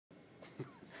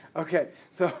Okay,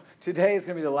 so today is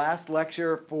going to be the last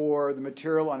lecture for the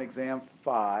material on exam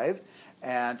 5,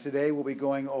 and today we'll be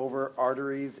going over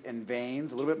arteries and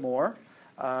veins a little bit more,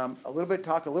 talk a little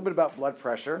bit about blood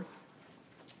pressure,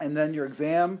 and then your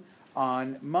exam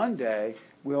on Monday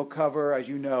will cover, as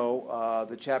you know,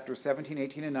 the chapters 17,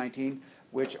 18, and 19,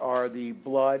 which are the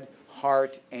blood,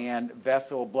 heart, and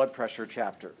vessel blood pressure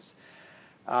chapters.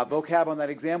 Vocab on that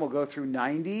exam will go through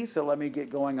 90, so let me get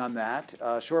going on that.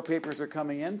 Short papers are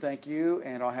coming in, thank you,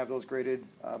 and I'll have those graded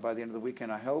by the end of the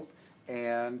weekend, I hope.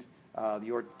 And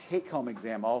your take-home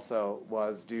exam also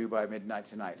was due by midnight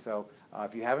tonight. So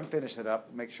if you haven't finished it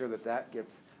up, make sure that that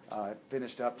gets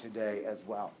finished up today as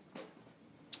well.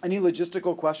 Any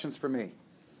logistical questions for me?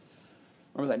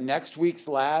 Remember that next week's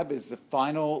lab is the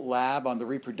final lab on the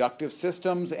reproductive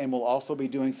systems, and we'll also be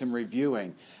doing some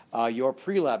reviewing. Your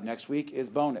pre-lab next week is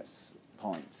bonus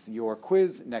points. Your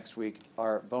quiz next week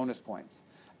are bonus points.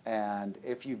 And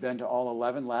if you've been to all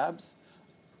 11 labs,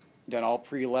 done all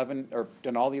the 11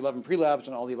 pre-labs,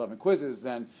 done all the 11 quizzes,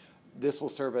 then this will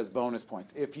serve as bonus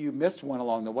points. If you missed one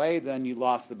along the way, then you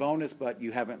lost the bonus, but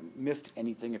you haven't missed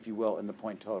anything, if you will, in the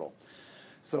point total.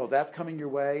 So that's coming your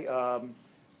way.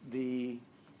 The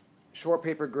short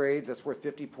paper grades, that's worth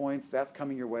 50 points. That's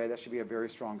coming your way. That should be a very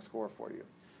strong score for you.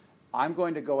 I'm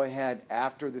going to go ahead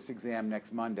after this exam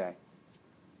next Monday,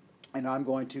 and I'm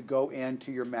going to go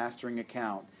into your mastering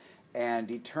account and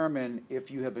determine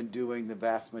if you have been doing the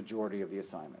vast majority of the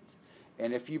assignments.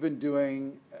 And if you've been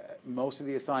doing most of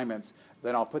the assignments,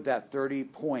 then I'll put that 30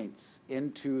 points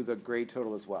into the grade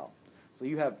total as well. So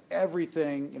you have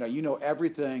everything, you know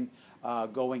everything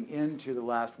going into the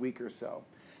last week or so.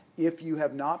 If you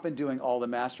have not been doing all the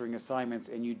mastering assignments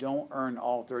and you don't earn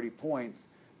all 30 points,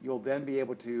 you'll then be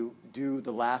able to do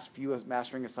the last few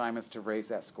mastering assignments to raise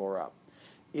that score up.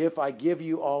 If I give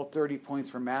you all 30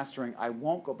 points for mastering, I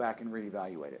won't go back and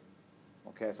reevaluate it.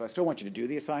 Okay, so I still want you to do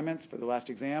the assignments for the last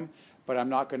exam, but I'm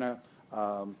not going to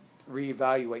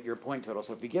reevaluate your point total.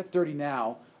 So if you get 30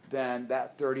 now, then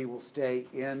that 30 will stay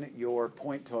in your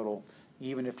point total,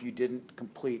 even if you didn't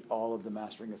complete all of the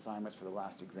mastering assignments for the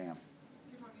last exam.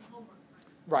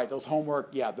 Right, those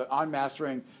homework, on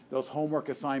mastering, those homework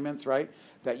assignments, right,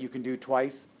 that you can do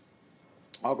twice.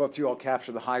 I'll go through, I'll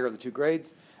capture the higher of the two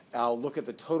grades. I'll look at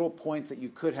the total points that you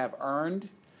could have earned.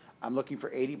 I'm looking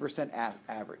for 80%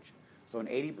 average. So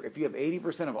if you have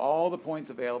 80% of all the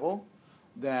points available,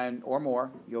 then, or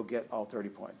more, you'll get all 30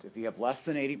 points. If you have less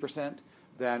than 80%,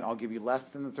 then I'll give you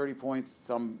less than the 30 points,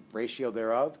 some ratio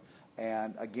thereof.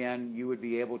 And again, you would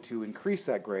be able to increase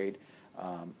that grade.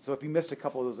 So if you missed a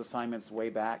couple of those assignments way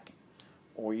back,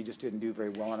 or you just didn't do very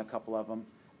well on a couple of them,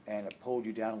 and it pulled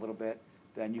you down a little bit,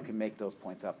 then you can make those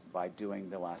points up by doing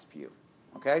the last few.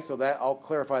 Okay, so that I'll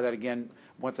clarify that again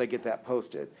once I get that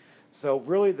posted. So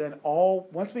really then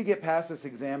once we get past this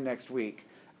exam next week,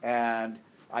 and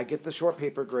I get the short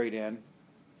paper grade in,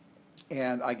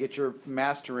 and I get your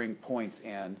mastering points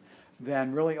in,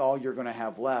 then really all you're going to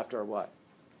have left are what?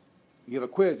 You have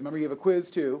a quiz. Remember, you have a quiz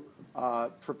too,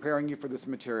 preparing you for this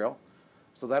material.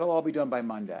 So that'll all be done by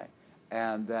Monday.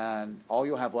 And then all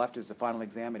you'll have left is the final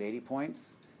exam at 80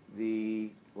 points,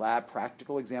 the lab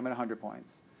practical exam at 100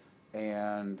 points,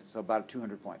 and so about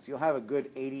 200 points. You'll have a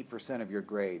good 80% of your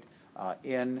grade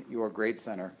in your grade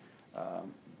center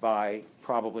by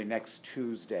probably next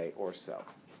Tuesday or so.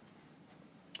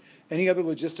 Any other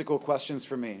logistical questions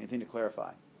for me? Anything to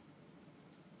clarify?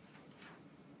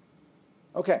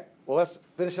 Okay. Well, let's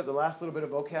finish up the last little bit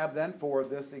of vocab then for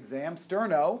this exam.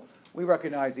 Sterno, we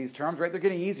recognize these terms, right? They're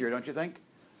getting easier, don't you think?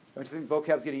 Don't you think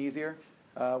vocab's getting easier?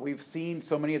 We've seen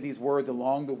so many of these words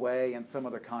along the way in some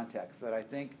other contexts that I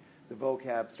think the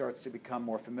vocab starts to become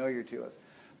more familiar to us.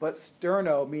 But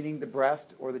sterno, meaning the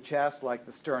breast or the chest, like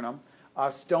the sternum.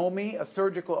 Stomy, a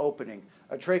surgical opening.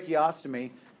 A tracheostomy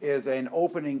is an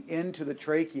opening into the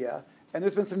trachea. And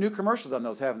there's been some new commercials on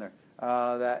those, haven't there?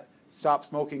 That stop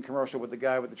smoking commercial with the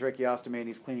guy with the tracheostomy and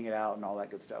he's cleaning it out and all that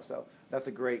good stuff. So that's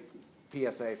a great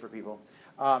PSA for people.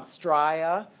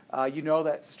 Stria, you know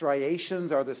that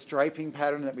striations are the striping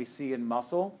pattern that we see in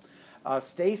muscle.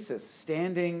 Stasis,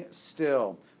 standing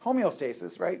still.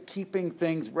 Homeostasis, right? Keeping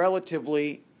things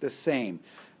relatively the same.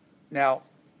 Now,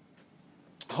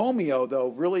 homeo, though,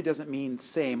 really doesn't mean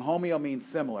same. Homeo means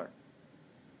similar,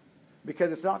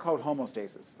 because it's not called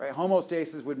homostasis, right?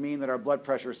 Homostasis would mean that our blood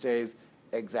pressure stays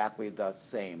exactly the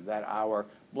same, that our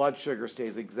blood sugar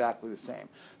stays exactly the same.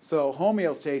 So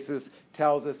homeostasis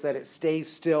tells us that it stays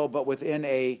still but within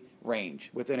a range,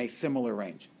 within a similar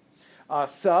range.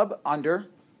 Sub, under,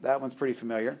 that one's pretty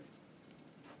familiar.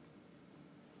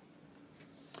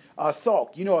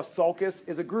 Sulc, you know a sulcus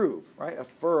is a groove, right? A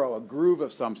furrow, a groove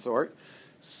of some sort.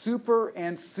 Super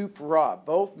and supra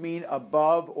both mean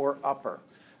above or upper.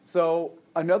 So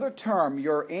another term,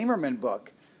 your Amerman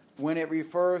book, when it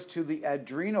refers to the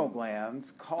adrenal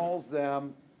glands, calls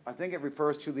them, I think it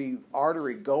refers to the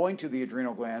artery going to the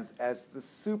adrenal glands as the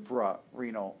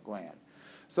suprarenal gland.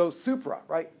 So supra,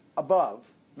 right, above,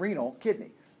 renal,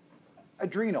 kidney.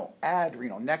 Adrenal,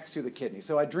 adrenal, next to the kidney.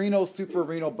 So adrenal,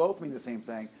 suprarenal both mean the same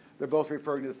thing. They're both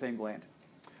referring to the same gland.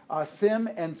 Sim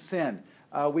and sin.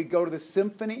 We go to the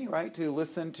symphony, right, to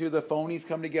listen to the phonies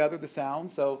come together, the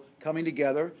sounds, so coming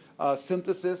together.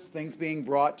 Synthesis, things being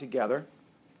brought together.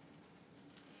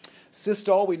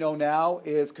 Systole, we know now,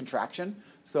 is contraction.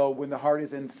 So when the heart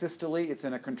is in systole, it's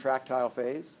in a contractile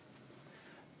phase.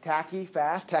 Tachy,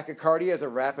 fast. Tachycardia is a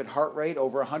rapid heart rate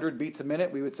over 100 beats a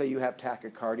minute. We would say you have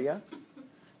tachycardia.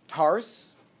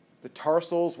 Tarse, the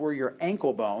tarsals were your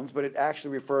ankle bones, but it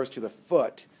actually refers to the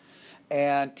foot.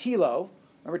 And telo,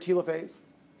 remember telophase?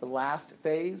 The last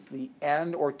phase, the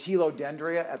end, or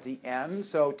telodendria at the end.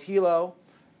 So telo,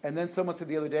 and then someone said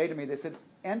the other day to me, they said,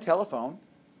 and telephone.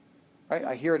 Right?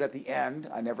 I hear it at the end.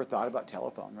 I never thought about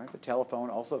telephone, right? But telephone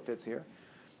also fits here.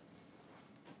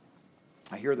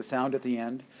 I hear the sound at the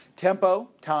end. Tempo,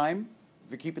 time.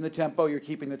 If you're keeping the tempo, you're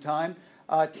keeping the time.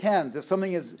 Tens, if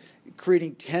something is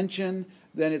creating tension,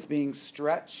 then it's being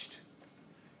stretched.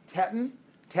 Tetan,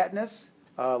 tetanus,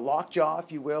 lockjaw,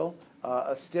 if you will,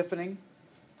 a stiffening.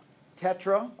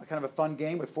 Tetra, a kind of a fun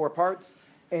game with 4 parts.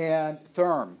 And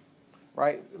therm,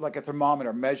 right? Like a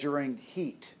thermometer measuring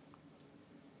heat.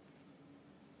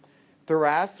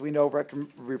 Thorax, we know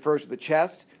refers to the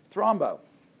chest. Thrombo,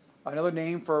 another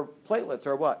name for platelets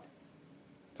are what?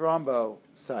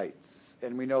 Thrombocytes.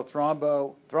 And we know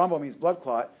thrombo means blood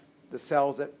clot, the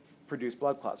cells that produce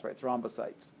blood clots, right?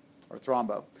 Thrombocytes, or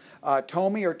thrombo.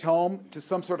 Tomy or tome, to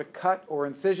some sort of cut or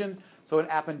incision. So an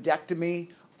appendectomy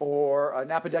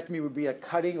would be a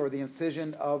cutting or the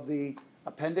incision of the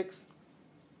appendix.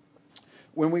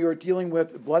 When we were dealing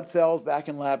with blood cells back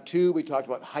in Lab 2, we talked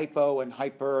about hypo and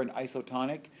hyper and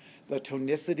isotonic. The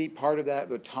tonicity part of that,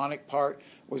 the tonic part,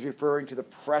 was referring to the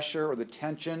pressure or the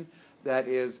tension that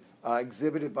is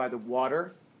exhibited by the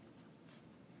water.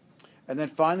 And then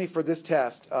finally for this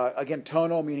test, again,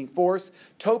 tono meaning force.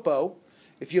 Topo,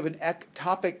 if you have an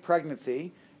ectopic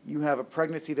pregnancy, you have a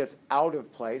pregnancy that's out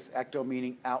of place, ecto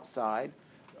meaning outside,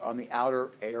 on the outer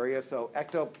area. So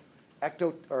ectopic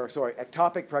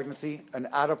pregnancy, an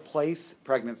out-of-place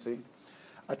pregnancy.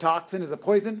 A toxin is a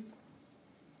poison,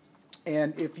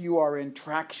 and if you are in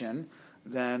traction,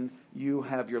 then you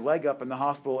have your leg up in the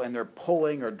hospital and they're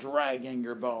pulling or dragging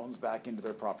your bones back into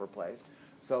their proper place.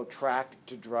 So tract,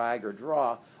 to drag or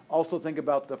draw. Also think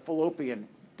about the fallopian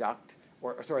duct,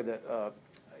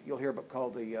 you'll hear about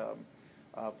called the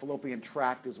fallopian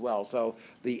tract as well. So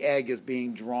the egg is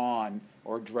being drawn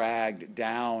or dragged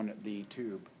down the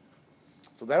tube.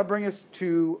 So that'll bring us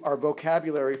to our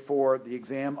vocabulary for the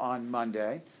exam on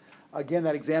Monday. Again,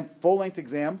 that exam, full-length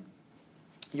exam,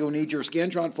 you'll need your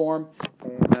Scantron form,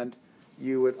 and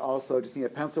you would also just need a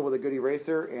pencil with a good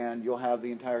eraser, and you'll have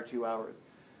the entire 2 hours.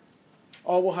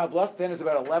 All we'll have left then is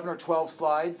about 11 or 12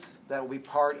 slides that will be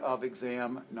part of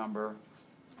exam number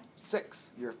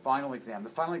 6, your final exam.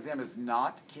 The final exam is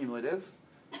not cumulative.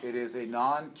 It is a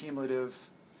non-cumulative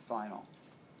final.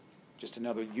 Just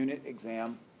another unit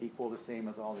exam, equal the same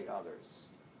as all the others.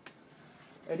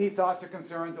 Any thoughts or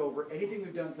concerns over anything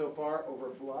we've done so far over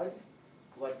blood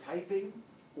typing,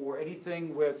 or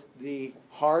anything with the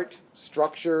heart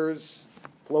structures,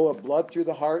 flow of blood through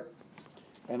the heart?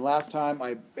 And last time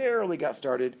I barely got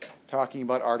started talking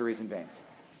about arteries and veins.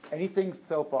 Anything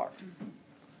so far?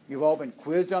 You've all been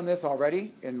quizzed on this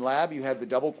already. In lab, you had the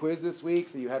double quiz this week,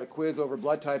 so you had a quiz over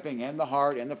blood typing and the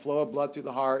heart and the flow of blood through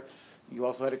the heart. You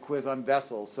also had a quiz on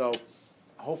vessels. So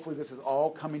hopefully this is all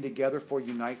coming together for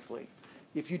you nicely.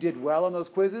 If you did well on those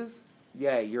quizzes,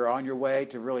 yay, you're on your way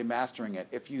to really mastering it.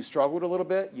 If you struggled a little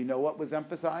bit, you know what was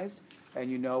emphasized, and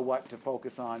you know what to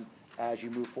focus on as you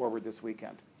move forward this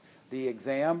weekend. The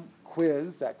exam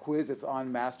quiz, that quiz that's on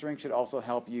mastering, should also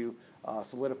help you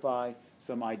solidify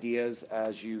some ideas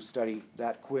as you study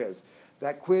that quiz.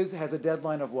 That quiz has a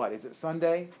deadline of what? Is it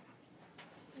Sunday?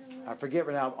 I forget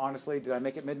right now, honestly. Did I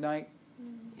make it midnight?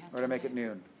 Yes, or did I make it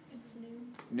noon? It's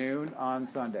noon. Noon on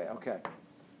Sunday, okay.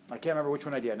 I can't remember which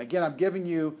one I did. And again, I'm giving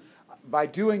you, by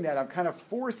doing that, I'm kind of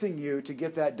forcing you to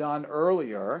get that done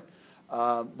earlier,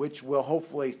 which will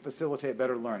hopefully facilitate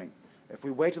better learning. If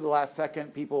we wait to the last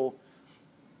second, people,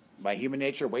 by human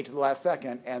nature, wait to the last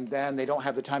second, and then they don't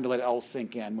have the time to let it all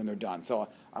sink in when they're done. So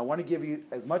I want to give you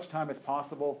as much time as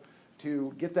possible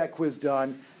to get that quiz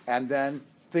done, and then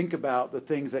think about the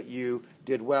things that you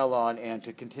did well on and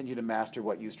to continue to master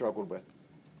what you struggled with.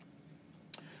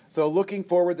 So looking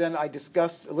forward then, I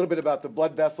discussed a little bit about the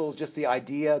blood vessels, just the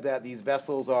idea that these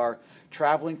vessels are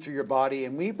traveling through your body,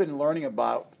 and we've been learning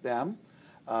about them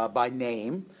by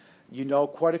name. You know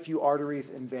quite a few arteries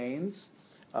and veins,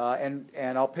 and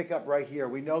I'll pick up right here.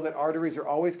 We know that arteries are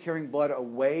always carrying blood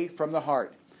away from the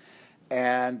heart,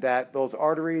 and that those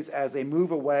arteries, as they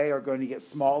move away, are going to get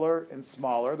smaller and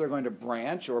smaller. They're going to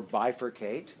branch or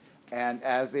bifurcate, and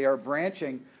as they are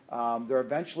branching, they're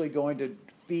eventually going to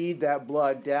feed that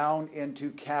blood down into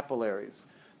capillaries.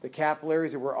 The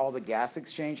capillaries are where all the gas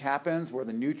exchange happens, where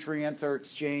the nutrients are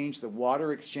exchanged, the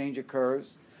water exchange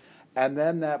occurs, and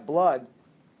then that blood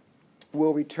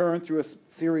will return through a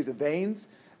series of veins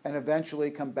and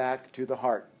eventually come back to the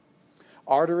heart.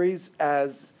 Arteries,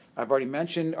 as I've already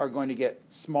mentioned, are going to get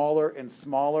smaller and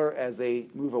smaller as they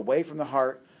move away from the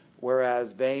heart,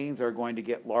 whereas veins are going to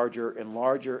get larger and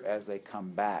larger as they come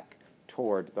back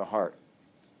toward the heart.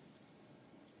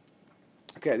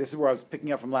 Okay, this is where I was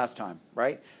picking up from last time,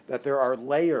 right? That there are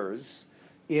layers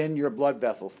in your blood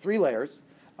vessels, 3 layers.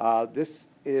 This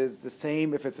is the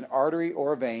same if it's an artery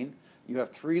or a vein. You have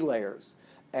 3 layers,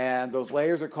 and those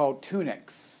layers are called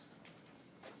tunics.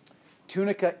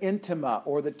 Tunica intima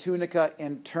or the tunica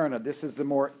interna. This is the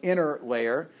more inner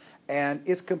layer, and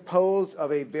it's composed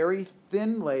of a very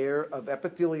thin layer of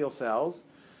epithelial cells.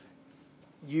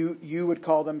 You would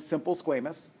call them simple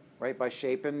squamous, right, by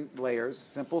shape and layers,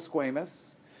 simple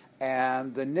squamous.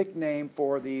 And the nickname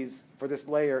for this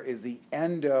layer is the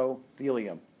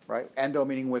endothelium, right? Endo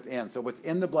meaning within. So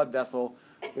within the blood vessel,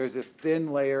 there's this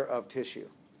thin layer of tissue.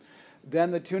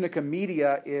 Then the tunica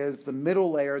media is the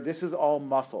middle layer. This is all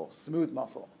muscle, smooth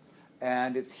muscle.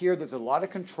 And it's here there's a lot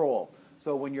of control.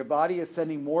 So when your body is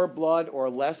sending more blood or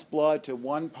less blood to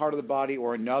one part of the body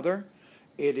or another,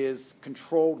 it is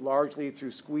controlled largely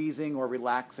through squeezing or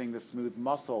relaxing the smooth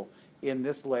muscle in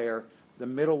this layer, the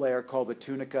middle layer called the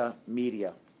tunica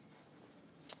media.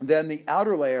 Then the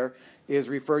outer layer is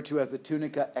referred to as the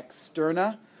tunica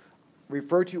externa,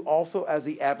 referred to also as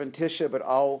the adventitia, but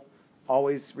I'll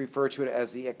always refer to it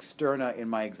as the externa in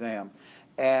my exam.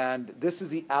 And this is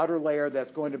the outer layer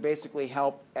that's going to basically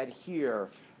help adhere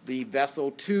the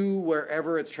vessel to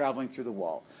wherever it's traveling through the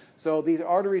wall. So these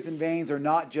arteries and veins are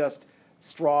not just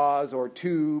straws or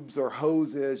tubes or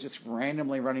hoses just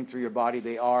randomly running through your body.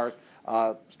 They are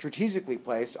strategically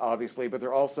placed, obviously, but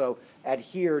they're also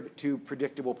adhered to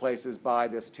predictable places by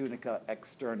this tunica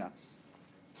externa.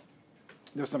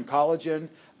 There's some collagen,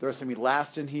 there's some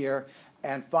elastin here,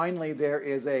 and finally there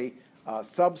is a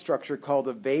substructure called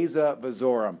the vasa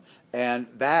vasorum. And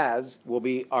vas will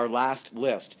be our last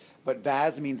list, but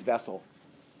vas means vessel.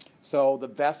 So the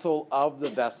vessel of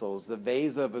the vessels, the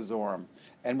vasa vasorum.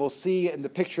 And we'll see in the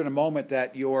picture in a moment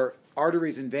that your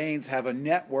arteries and veins have a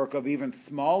network of even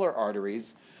smaller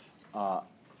arteries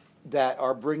that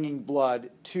are bringing blood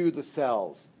to the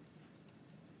cells.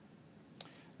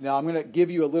 Now I'm going to give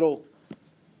you a little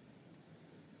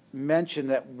mention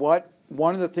that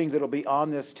one of the things that will be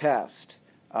on this test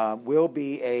will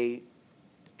be a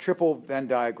triple Venn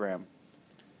diagram.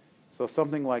 So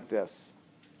something like this.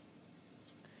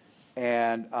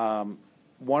 And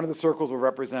one of the circles will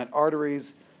represent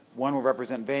arteries, one will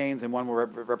represent veins, and one will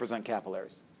represent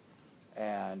capillaries.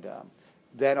 And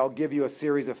then I'll give you a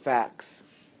series of facts.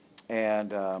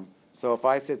 And so if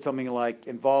I said something like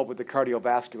involved with the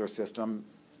cardiovascular system,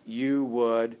 you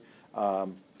would,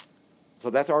 so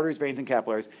that's arteries, veins, and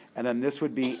capillaries. And then this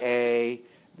would be A,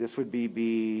 this would be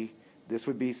B, this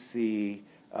would be C.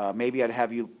 Maybe I'd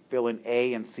have you fill in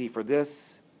A and C for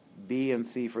this, B and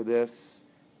C for this,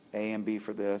 A and B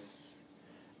for this,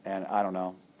 and I don't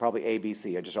know, probably A, B,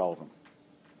 C, or just all of them.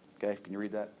 Okay, can you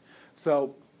read that?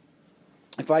 So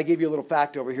if I give you a little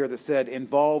fact over here that said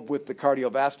involved with the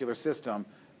cardiovascular system,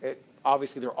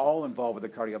 obviously they're all involved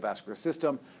with the cardiovascular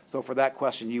system, so for that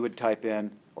question you would type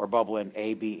in or bubble in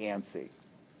A, B, and C.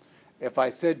 If I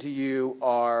said to you,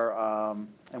 and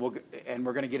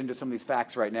we're going to get into some of these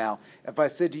facts right now, if I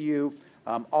said to you,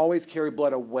 always carry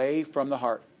blood away from the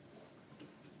heart,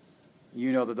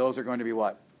 you know that those are going to be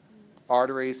what?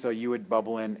 Arteries, so you would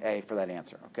bubble in A for that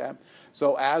answer, okay?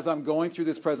 So as I'm going through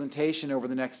this presentation over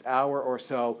the next hour or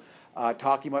so,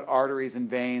 talking about arteries and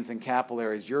veins and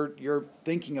capillaries, you're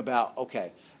thinking about,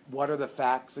 okay, what are the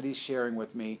facts that he's sharing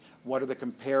with me? What are the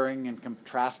comparing and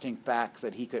contrasting facts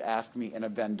that he could ask me in a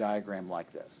Venn diagram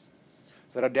like this?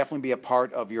 So that'll definitely be a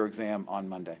part of your exam on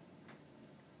Monday.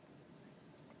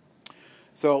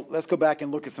 So let's go back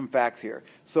and look at some facts here.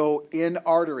 So in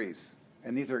arteries,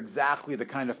 and these are exactly the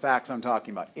kind of facts I'm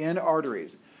talking about. In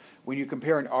arteries, when you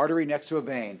compare an artery next to a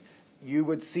vein, you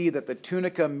would see that the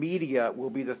tunica media will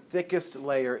be the thickest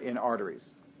layer in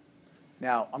arteries.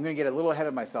 Now, I'm going to get a little ahead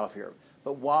of myself here,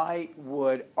 but why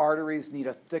would arteries need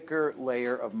a thicker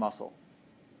layer of muscle?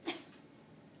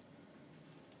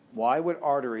 Why would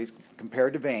arteries,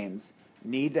 compared to veins,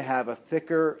 need to have a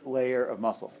thicker layer of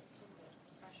muscle?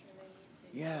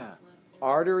 Yeah.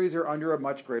 Arteries are under a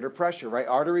much greater pressure, right?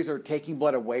 Arteries are taking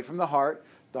blood away from the heart.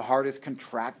 The heart is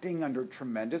contracting under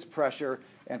tremendous pressure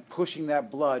and pushing that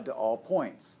blood to all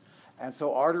points. And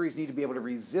so arteries need to be able to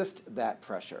resist that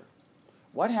pressure.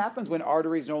 What happens when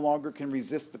arteries no longer can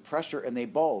resist the pressure and they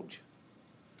bulge?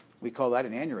 We call that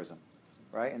an aneurysm,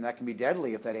 right? And that can be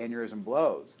deadly if that aneurysm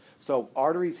blows. So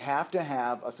arteries have to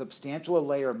have a substantial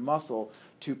layer of muscle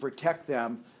to protect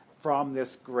them from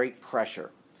this great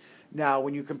pressure. Now,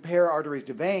 when you compare arteries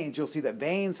to veins, you'll see that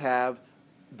veins have,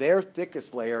 their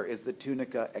thickest layer is the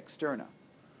tunica externa.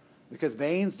 Because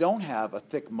veins don't have a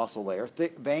thick muscle layer.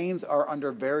 Veins are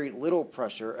under very little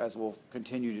pressure, as we'll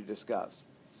continue to discuss.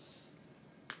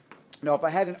 Now, if I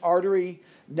had an artery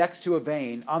next to a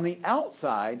vein, on the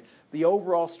outside, the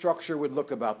overall structure would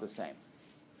look about the same.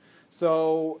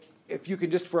 So if you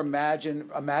can just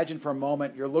imagine for a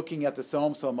moment, you're looking at the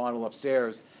so-and-so model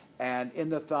upstairs, and in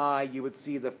the thigh, you would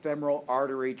see the femoral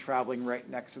artery traveling right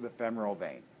next to the femoral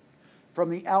vein. From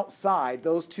the outside,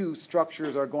 those two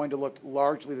structures are going to look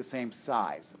largely the same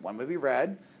size. One would be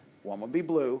red, one would be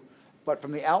blue, but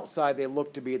from the outside, they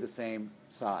look to be the same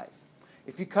size.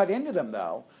 If you cut into them,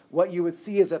 though, what you would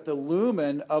see is that the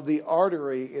lumen of the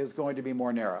artery is going to be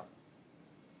more narrow.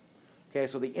 Okay,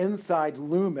 so the inside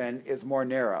lumen is more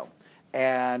narrow.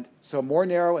 And so more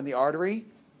narrow in the artery,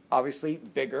 obviously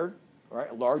bigger,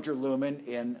 right? Larger lumen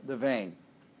in the vein.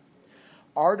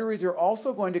 Arteries are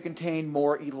also going to contain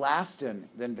more elastin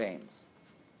than veins.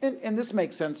 And this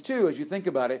makes sense too, as you think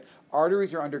about it.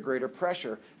 Arteries are under greater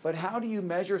pressure. But how do you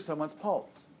measure someone's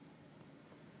pulse?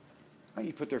 Well,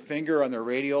 you put their finger on the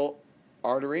radial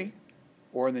artery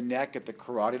or in the neck at the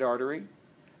carotid artery.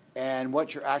 And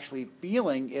what you're actually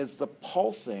feeling is the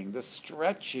pulsing, the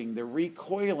stretching, the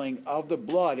recoiling of the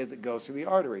blood as it goes through the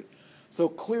artery. So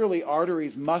clearly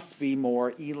arteries must be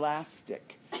more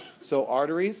elastic. So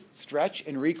arteries stretch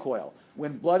and recoil.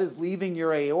 When blood is leaving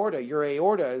your aorta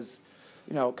is,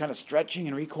 kind of stretching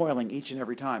and recoiling each and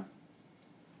every time.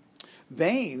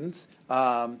 Veins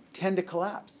tend to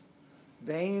collapse.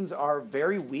 Veins are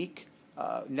very weak.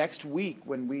 Next week,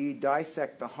 when we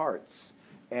dissect the hearts,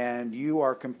 and you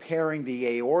are comparing the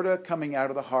aorta coming out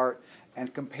of the heart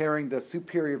and comparing the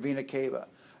superior vena cava,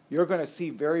 you're going to see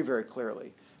very, very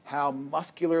clearly how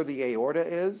muscular the aorta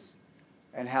is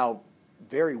and how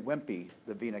very wimpy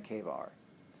the vena cava are.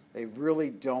 They really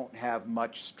don't have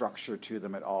much structure to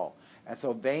them at all. And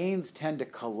so veins tend to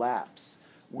collapse,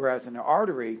 whereas an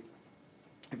artery,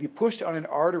 if you pushed on an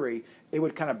artery, it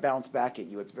would kind of bounce back at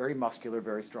you. It's very muscular,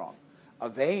 very strong. A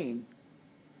vein,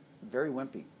 very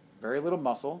wimpy, very little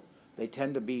muscle. They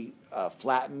tend to be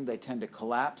flattened. They tend to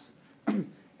collapse.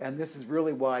 And this is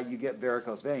really why you get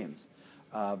varicose veins.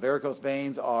 Varicose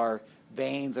veins are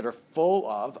veins that are full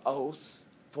of os,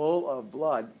 full of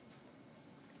blood.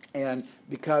 And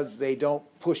because they don't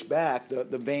push back,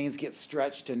 the veins get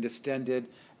stretched and distended.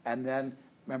 And then,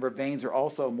 remember, veins are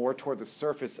also more toward the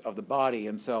surface of the body.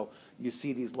 And so you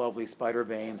see these lovely spider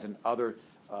veins and other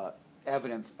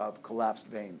evidence of collapsed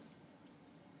veins.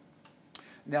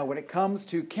 Now, when it comes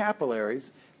to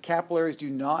capillaries, capillaries do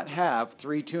not have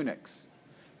three tunics.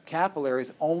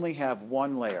 Capillaries only have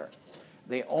one layer.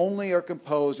 They only are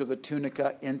composed of the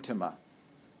tunica intima.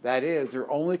 That is, they're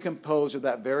only composed of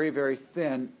that very, very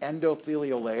thin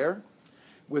endothelial layer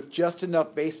with just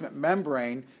enough basement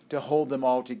membrane to hold them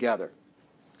all together.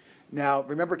 Now,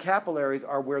 remember, capillaries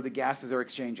are where the gases are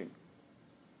exchanging.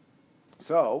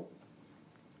 So,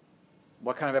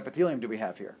 what kind of epithelium do we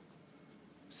have here?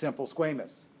 Simple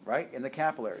squamous, right, in the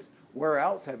capillaries. Where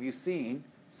else have you seen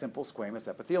simple squamous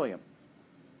epithelium?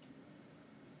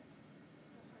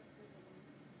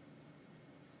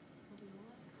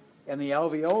 And the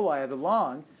alveoli of the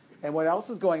lung. And what else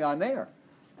is going on there?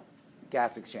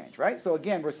 Gas exchange, right? So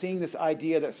again, we're seeing this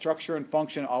idea that structure and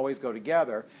function always go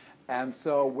together. And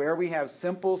so where we have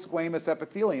simple squamous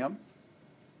epithelium,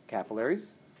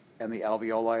 capillaries, and the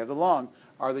alveoli of the lung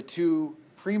are the two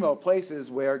primo places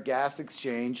where gas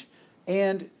exchange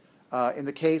and, in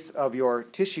the case of your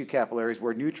tissue capillaries,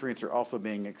 where nutrients are also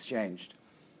being exchanged.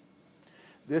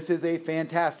 This is a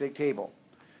fantastic table.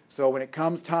 So when it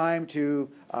comes time to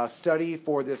study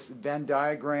for this Venn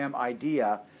diagram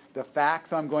idea, the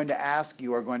facts I'm going to ask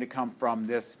you are going to come from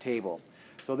this table.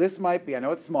 So this might be, I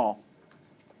know it's small,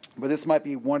 but this might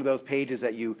be one of those pages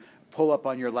that you pull up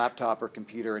on your laptop or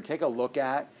computer and take a look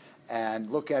at,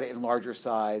 and look at it in larger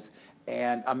size,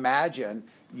 and imagine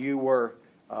you were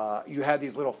you had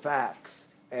these little facts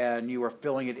and you were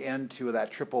filling it into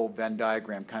that triple Venn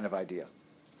diagram kind of idea.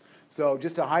 So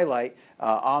just to highlight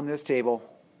on this table,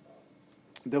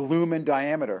 the lumen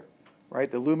diameter, right?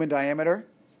 The lumen diameter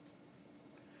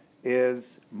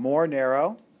is more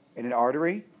narrow in an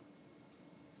artery,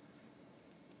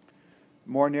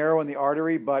 more narrow in the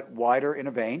artery but wider in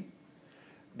a vein.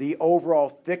 The overall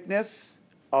thickness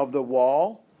of the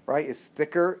wall, right, is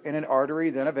thicker in an artery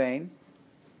than a vein.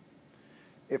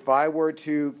 If I were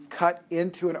to cut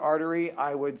into an artery,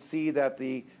 I would see that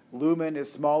the lumen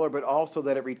is smaller, but also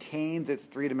that it retains its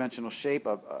three-dimensional shape.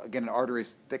 Again, an artery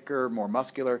is thicker, more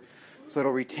muscular, so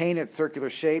it'll retain its circular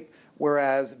shape,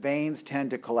 whereas veins tend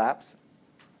to collapse.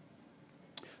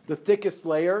 The thickest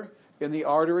layer in the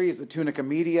artery is the tunica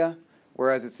media,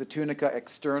 whereas it's the tunica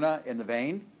externa in the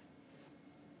vein.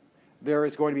 There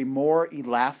is going to be more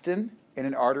elastin in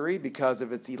an artery because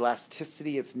of its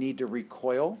elasticity, its need to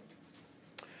recoil.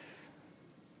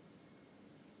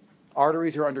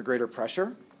 Arteries are under greater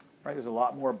pressure, right? There's a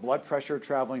lot more blood pressure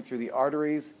traveling through the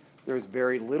arteries. There's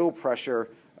very little pressure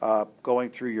going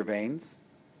through your veins.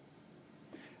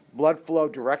 Blood flow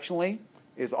directionally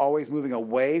is always moving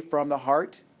away from the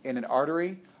heart in an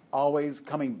artery, always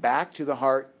coming back to the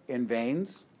heart in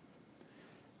veins.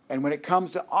 And when it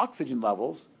comes to oxygen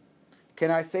levels,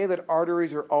 can I say that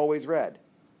arteries are always red?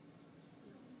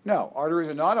 No, arteries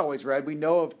are not always red. We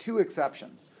know of two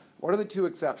exceptions. What are the two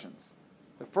exceptions?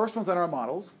 The first one's on our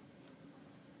models.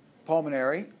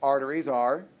 Pulmonary arteries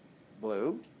are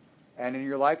blue, and in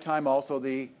your lifetime also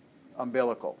the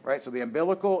umbilical, right? So the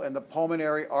umbilical and the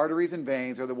pulmonary arteries and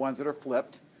veins are the ones that are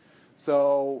flipped.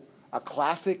 So a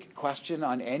classic question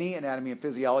on any anatomy and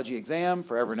physiology exam,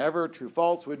 forever and ever, true,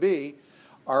 false, would be,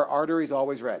 are arteries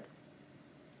always red?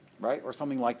 Right? Or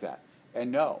something like that.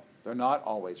 And no, they're not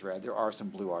always red. There are some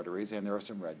blue arteries and there are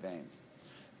some red veins.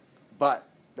 But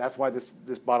that's why this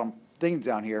bottom thing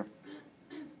down here,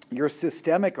 your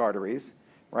systemic arteries,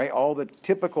 right, all the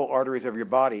typical arteries of your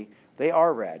body, they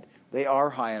are red. They are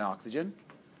high in oxygen.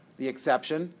 The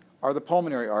exception are the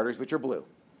pulmonary arteries, which are blue.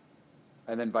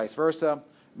 And then vice versa.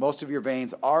 Most of your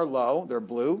veins are low. They're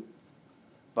blue.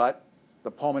 But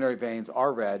the pulmonary veins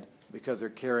are red because they're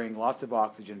carrying lots of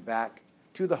oxygen back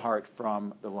to the heart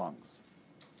from the lungs.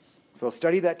 So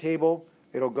study that table.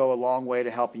 It'll go a long way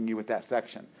to helping you with that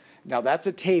section. Now that's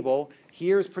a table.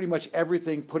 Here's pretty much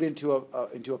everything put into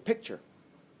a picture.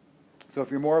 So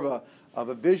if you're more of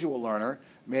a visual learner,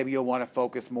 maybe you'll want to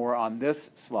focus more on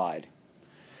this slide.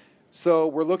 So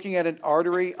we're looking at an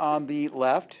artery on the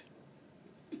left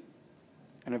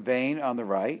and a vein on the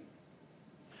right.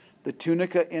 The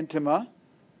tunica intima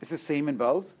is the same in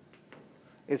both.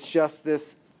 It's just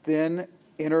this thin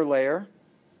inner layer,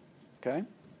 okay?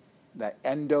 That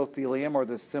endothelium, or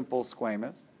the simple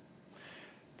squamous.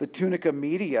 The tunica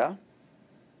media,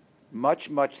 much,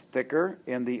 much thicker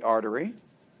in the artery,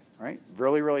 right?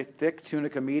 Really, really thick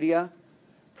tunica media.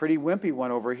 Pretty wimpy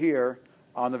one over here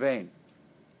on the vein.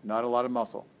 Not a lot of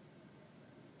muscle.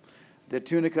 The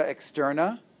tunica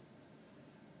externa,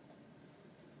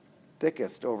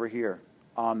 thickest over here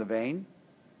on the vein.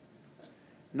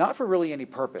 Not for really any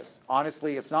purpose.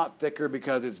 Honestly, it's not thicker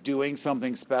because it's doing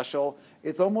something special.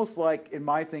 It's almost like, in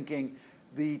my thinking,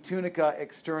 the tunica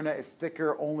externa is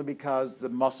thicker only because the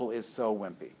muscle is so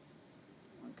wimpy.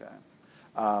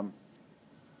 Okay.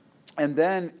 And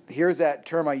then here's that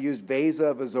term I used,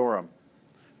 vasa vasorum,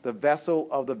 the vessel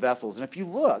of the vessels. And if you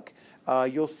look,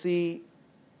 you'll see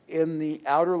in the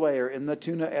outer layer, in the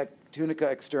tunica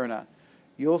externa,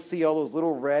 you'll see all those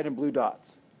little red and blue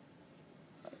dots.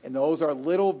 And those are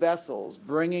little vessels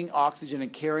bringing oxygen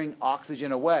and carrying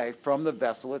oxygen away from the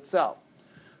vessel itself.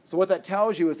 So what that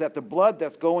tells you is that the blood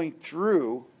that's going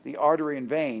through the artery and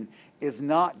vein is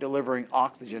not delivering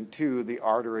oxygen to the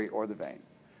artery or the vein.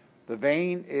 The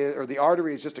vein is, or the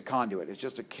artery is just a conduit. It's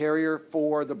just a carrier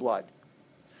for the blood.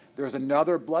 There's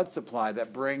another blood supply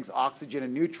that brings oxygen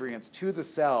and nutrients to the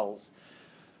cells.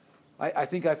 I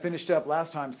think I finished up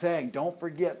last time saying, don't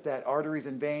forget that arteries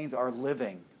and veins are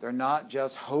living. They're not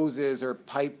just hoses or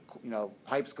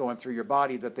pipes going through your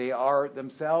body, that they are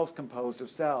themselves composed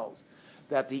of cells.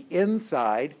 That the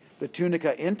inside, the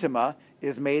tunica intima,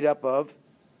 is made up of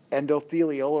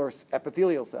endothelial or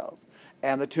epithelial cells.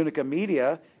 And the tunica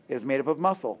media is made up of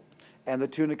muscle. And the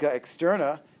tunica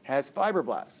externa has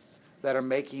fibroblasts that are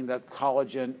making the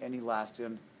collagen and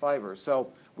elastin fibers.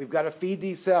 So we've got to feed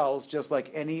these cells just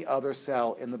like any other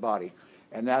cell in the body.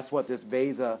 And that's what this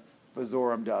vasa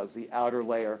vasorum does. The outer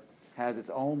layer has its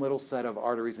own little set of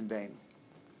arteries and veins.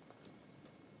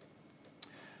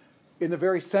 In the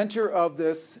very center of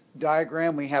this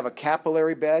diagram, we have a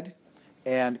capillary bed.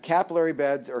 And capillary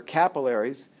beds or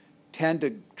capillaries tend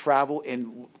to travel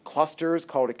in clusters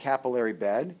called a capillary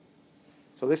bed.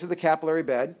 So this is the capillary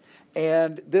bed.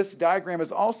 And this diagram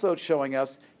is also showing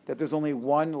us that there's only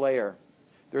one layer.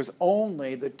 There's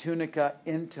only the tunica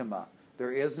intima.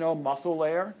 There is no muscle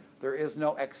layer. There is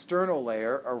no external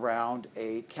layer around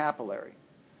a capillary.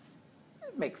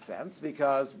 It makes sense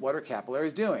because what are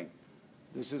capillaries doing?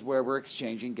 This is where we're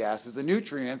exchanging gases and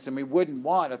nutrients, and we wouldn't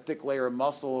want a thick layer of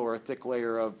muscle or a thick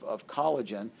layer of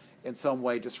collagen in some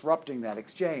way disrupting that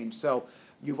exchange. So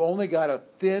you've only got a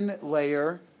thin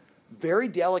layer, very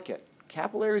delicate.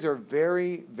 Capillaries are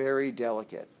very, very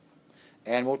delicate.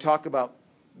 And we'll talk about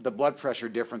the blood pressure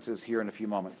differences here in a few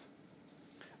moments.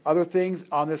 Other things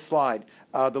on this slide,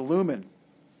 the lumen.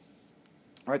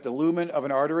 All right, the lumen of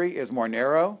an artery is more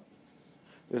narrow.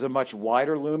 There's a much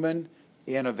wider lumen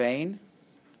in a vein.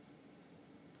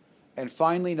 And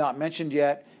finally, not mentioned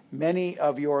yet, many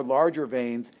of your larger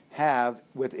veins have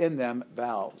within them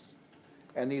valves.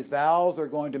 And these valves are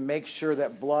going to make sure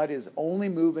that blood is only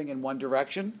moving in one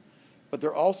direction, but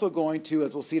they're also going to,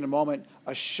 as we'll see in a moment,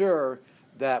 assure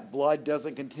that blood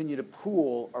doesn't continue to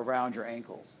pool around your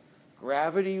ankles.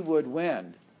 Gravity would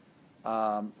win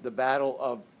the battle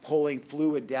of pulling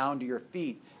fluid down to your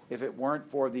feet if it weren't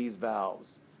for these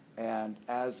valves. And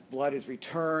as blood is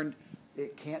returned,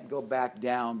 it can't go back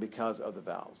down because of the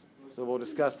valves. So we'll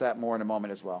discuss that more in a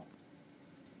moment as well.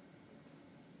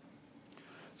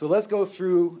 So let's go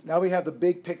through, now we have the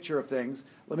big picture of things.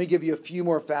 Let me give you a few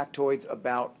more factoids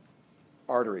about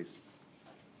arteries.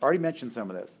 I already mentioned some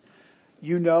of this.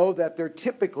 You know that they're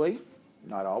typically,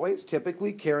 not always,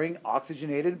 typically carrying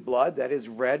oxygenated blood, that is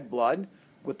red blood,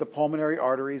 with the pulmonary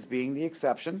arteries being the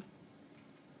exception.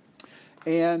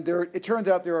 And it turns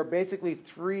out there are basically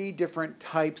three different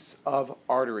types of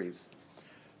arteries.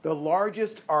 The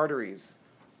largest arteries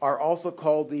are also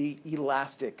called the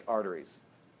elastic arteries.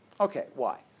 Okay,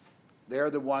 why? They're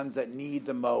the ones that need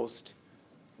the most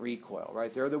recoil,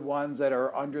 right? They're the ones that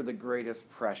are under the greatest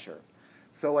pressure.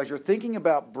 So as you're thinking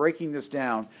about breaking this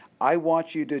down, I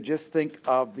want you to just think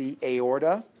of the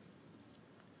aorta,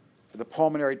 the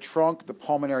pulmonary trunk, the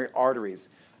pulmonary arteries.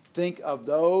 Think of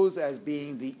those as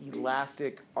being the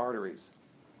elastic arteries.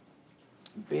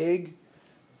 Big,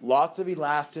 lots of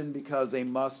elastin because they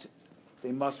must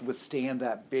withstand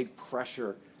that big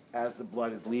pressure as the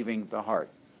blood is leaving the heart.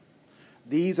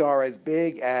 These are as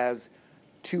big as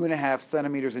 2.5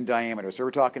 centimeters in diameter. So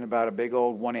we're talking about a big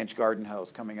old 1-inch garden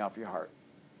hose coming off your heart.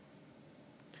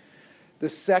 The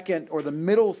second or the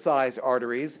middle-sized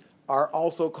arteries are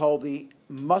also called the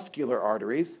muscular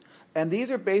arteries. And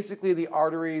these are basically the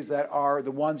arteries that are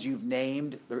the ones you've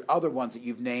named, the other ones that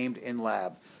you've named in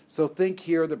lab. So think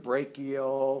here the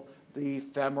brachial, the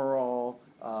femoral,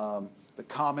 the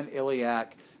common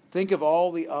iliac. Think of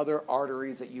all the other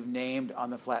arteries that you've named on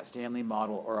the Flat-Stanley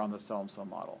model or on the Sohm-Sohm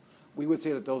model. We would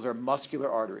say that those are muscular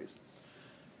arteries.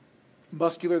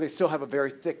 Muscular, they still have a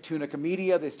very thick tunica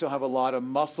media. They still have a lot of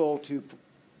muscle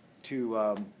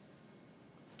to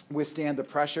withstand the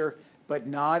pressure, but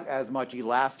not as much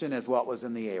elastin as what was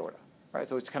in the aorta. Right?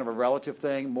 So it's kind of a relative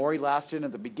thing. More elastin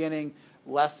at the beginning,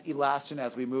 less elastin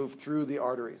as we move through the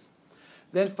arteries.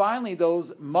 Then finally,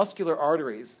 those muscular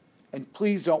arteries, and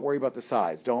please don't worry about the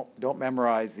size. Don't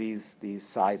memorize these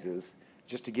sizes,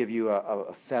 just to give you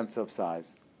a sense of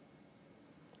size.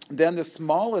 Then the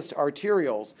smallest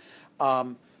arterioles,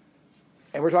 and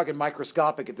we're talking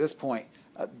microscopic at this point,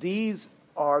 these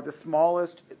are the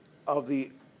smallest of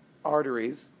the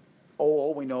arteries.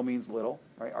 Ol, we know means little,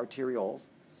 right? Arterioles.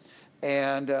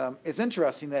 And it's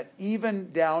interesting that even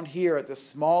down here at the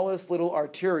smallest little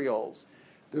arterioles,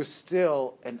 there's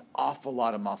still an awful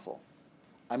lot of muscle.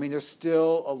 I mean, there's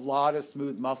still a lot of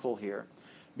smooth muscle here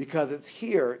because it's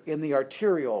here in the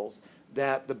arterioles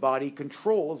that the body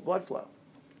controls blood flow.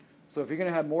 So if you're going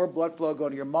to have more blood flow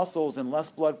going to your muscles and less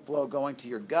blood flow going to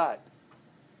your gut,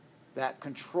 that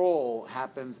control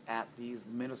happens at these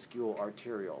minuscule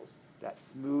arterioles. That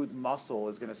smooth muscle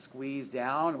is going to squeeze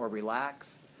down or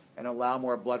relax and allow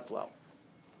more blood flow.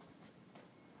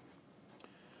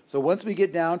 So once we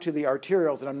get down to the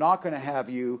arterioles, and I'm not going to have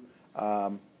you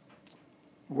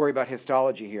worry about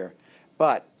histology here,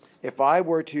 but if I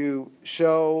were to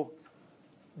show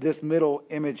this middle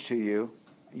image to you,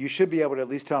 you should be able to at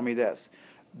least tell me this.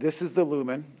 This is the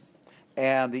lumen,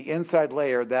 and the inside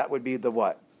layer, that would be the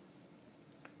what?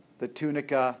 The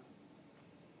tunica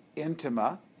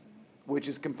intima, which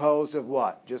is composed of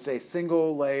what? Just a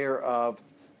single layer of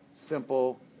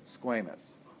simple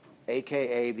squamous,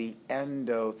 aka the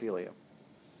endothelium.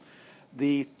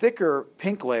 The thicker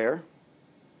pink layer,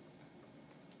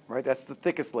 right, that's the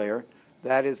thickest layer,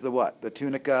 that is the what? The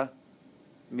tunica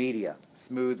media,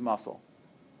 smooth muscle.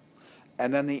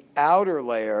 And then the outer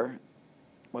layer,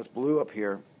 what's blue up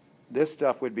here, this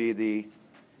stuff would be the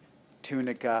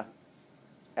tunica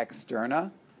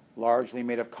externa, largely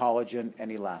made of collagen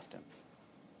and elastin.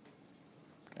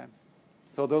 Okay?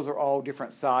 So those are all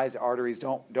different size arteries.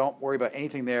 Don't worry about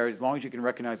anything there. As long as you can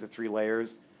recognize the three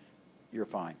layers, you're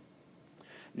fine.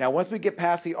 Now, once we get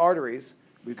past the arteries,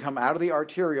 we come out of the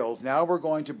arterioles. Now we're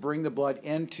going to bring the blood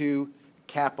into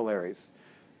capillaries.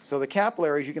 So the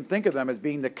capillaries, you can think of them as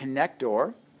being the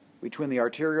connector between the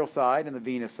arterial side and the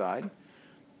venous side.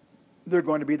 They're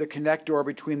going to be the connector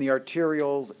between the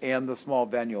arterioles and the small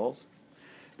venules.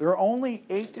 They're only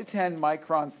 8 to 10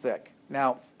 microns thick.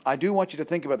 Now, I do want you to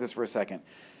think about this for a second.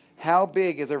 How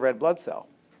big is a red blood cell?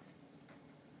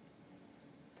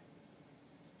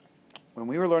 When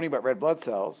we were learning about red blood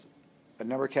cells, a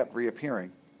number kept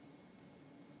reappearing.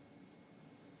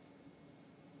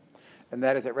 And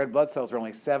that is that red blood cells are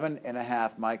only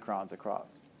 7.5 microns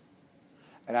across.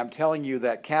 And I'm telling you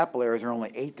that capillaries are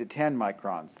only 8 to 10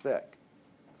 microns thick.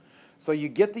 So you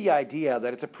get the idea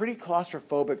that it's a pretty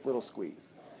claustrophobic little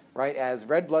squeeze, right? As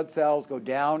red blood cells go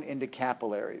down into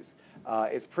capillaries,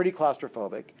 it's pretty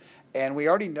claustrophobic. And we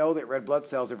already know that red blood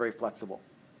cells are very flexible,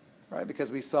 right?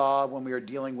 Because we saw when we were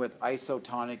dealing with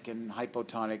isotonic and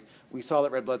hypotonic, we saw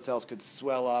that red blood cells could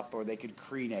swell up or they could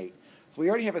crenate. So we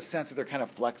already have a sense that they're kind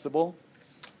of flexible,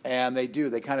 and they do.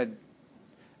 They kind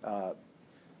of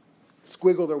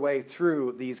squiggle their way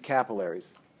through these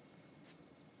capillaries.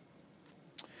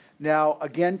 Now,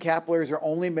 again, capillaries are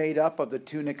only made up of the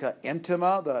tunica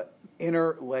intima, the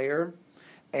inner layer.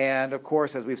 And, of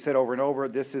course, as we've said over and over,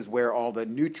 this is where all the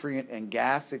nutrient and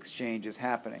gas exchange is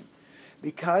happening.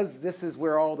 Because this is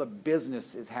where all the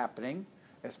business is happening,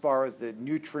 as far as the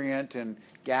nutrient and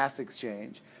gas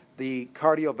exchange, the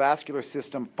cardiovascular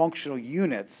system functional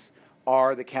units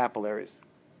are the capillaries.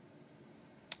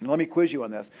 And let me quiz you on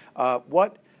this.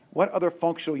 What other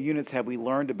functional units have we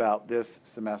learned about this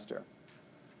semester?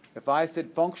 If I said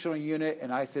functional unit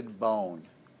and I said bone,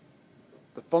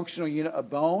 the functional unit of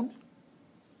bone,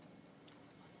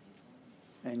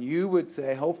 and you would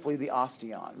say hopefully the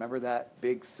osteon. Remember that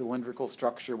big cylindrical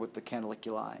structure with the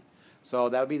canaliculi? So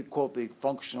that would be, quote, the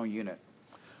functional unit.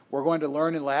 We're going to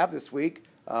learn in lab this week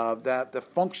that the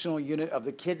functional unit of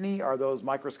the kidney are those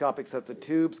microscopic sets of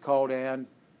tubes called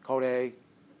a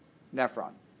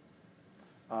nephron.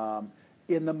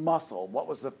 In the muscle, what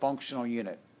was the functional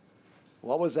unit?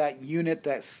 What was that unit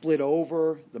that slid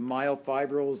over the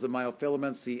myofibrils, the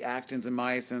myofilaments, the actins and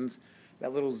myosins?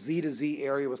 That little Z to Z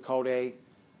area was called a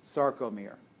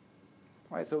sarcomere.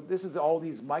 All right, so this is all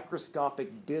these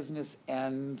microscopic business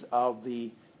ends of the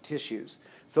tissues.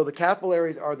 So the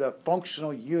capillaries are the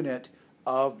functional unit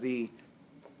of the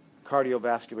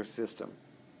cardiovascular system.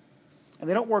 And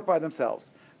they don't work by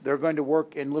themselves. They're going to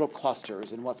work in little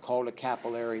clusters in what's called a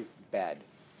capillary bed.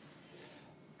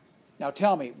 Now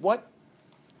tell me, what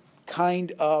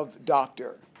kind of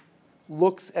doctor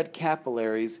looks at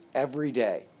capillaries every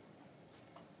day?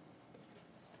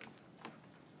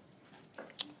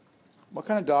 What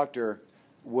kind of doctor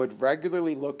would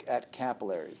regularly look at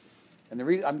capillaries? And the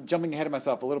reason, I'm jumping ahead of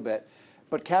myself a little bit,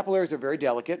 but capillaries are very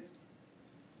delicate.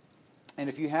 And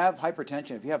if you have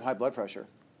hypertension, if you have high blood pressure,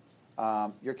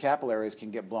 your capillaries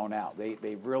can get blown out.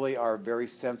 They really are very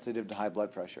sensitive to high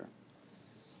blood pressure.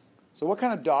 So what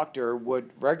kind of doctor would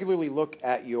regularly look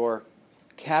at your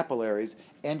capillaries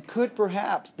and could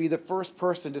perhaps be the first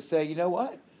person to say, you know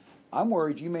what, I'm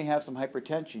worried you may have some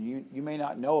hypertension. You may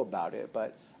not know about it,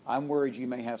 but I'm worried you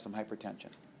may have some hypertension.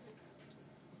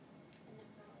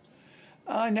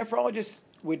 Nephrologists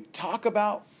would talk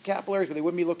about capillaries, but they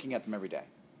wouldn't be looking at them every day.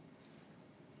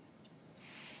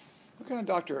 What kind of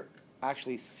doctor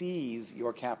actually sees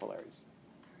your capillaries?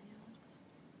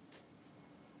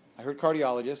 I heard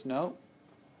cardiologist. No.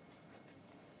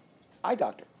 Eye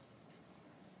doctor.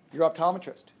 Your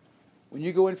optometrist. When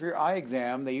you go in for your eye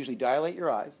exam, they usually dilate your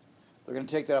eyes. They're going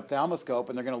to take that ophthalmoscope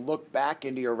and they're going to look back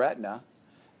into your retina.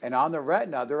 And on the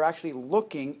retina, they're actually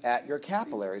looking at your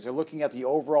capillaries. They're looking at the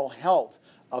overall health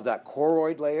of that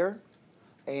choroid layer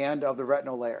and of the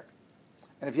retinal layer.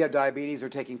 And if you have diabetes, they're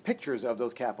taking pictures of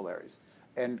those capillaries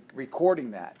and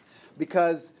recording that.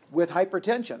 Because with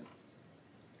hypertension,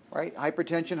 right,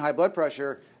 hypertension, high blood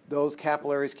pressure, those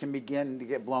capillaries can begin to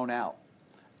get blown out.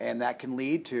 And that can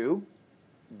lead to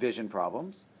vision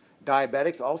problems.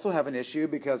 Diabetics also have an issue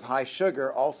because high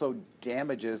sugar also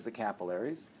damages the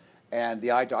capillaries. And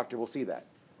the eye doctor will see that.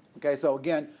 Okay, so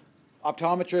again,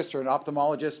 optometrist or an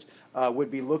ophthalmologist would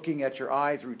be looking at your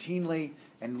eyes routinely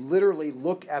and literally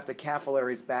look at the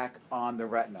capillaries back on the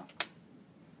retina.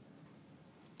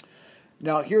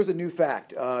 Now, here's a new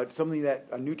fact, a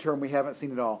new term we haven't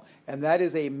seen at all, and that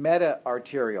is a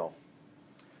meta-arterial.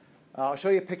 I'll show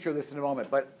you a picture of this in a moment,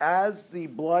 but as the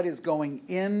blood is going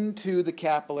into the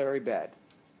capillary bed,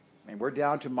 and we're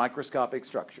down to microscopic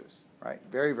structures, right?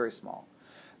 Very, very small.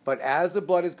 But as the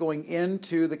blood is going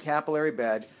into the capillary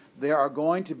bed, there are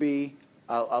going to be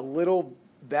a little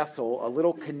vessel, a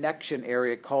little connection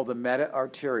area called the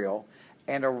meta-arterial.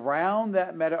 And around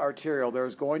that meta-arterial,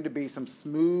 there's going to be some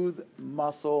smooth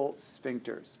muscle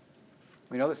sphincters.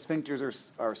 We know that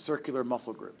sphincters are circular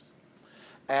muscle groups.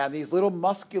 And these little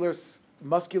muscular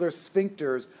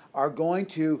sphincters are going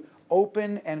to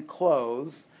open and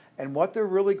close. And what they're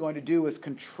really going to do is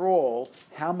control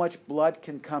how much blood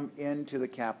can come into the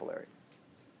capillary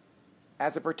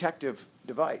as a protective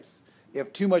device.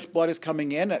 If too much blood is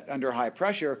coming in under high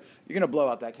pressure, you're going to blow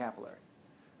out that capillary.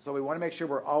 So we want to make sure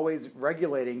we're always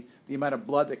regulating the amount of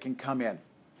blood that can come in.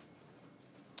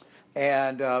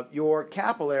 And your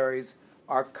capillaries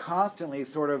are constantly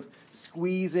sort of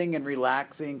squeezing and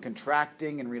relaxing,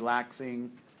 contracting and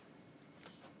relaxing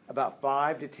about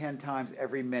 5 to 10 times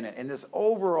every minute. And this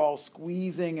overall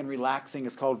squeezing and relaxing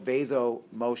is called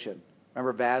vasomotion.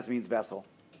 Remember, vas means vessel.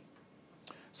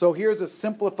 So here's a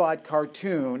simplified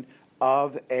cartoon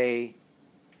of a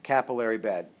capillary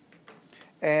bed.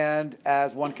 And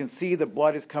as one can see, the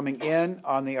blood is coming in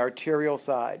on the arterial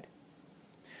side.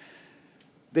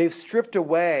 They've stripped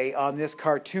away on this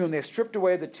cartoon, they've stripped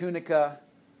away the tunica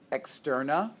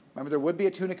externa. Remember, there would be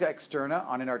a tunica externa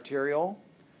on an arteriole.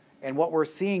 And what we're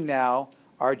seeing now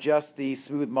are just the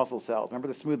smooth muscle cells. Remember,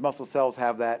 the smooth muscle cells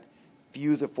have that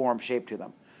fusiform shape to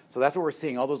them. So that's what we're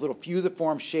seeing, all those little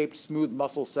fusiform shaped smooth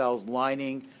muscle cells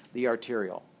lining the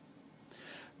arteriole.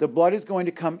 The blood is going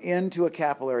to come into a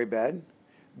capillary bed.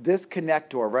 This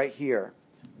connector right here,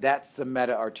 that's the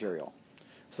meta-arterial.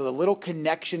 So the little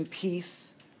connection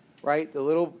piece, right, the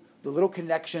little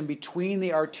connection between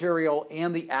the arteriole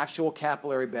and the actual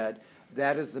capillary bed,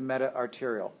 that is the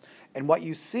meta-arterial. And what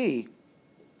you see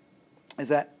is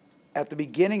that at the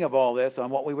beginning of all this, on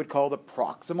what we would call the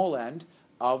proximal end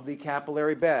of the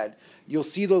capillary bed, you'll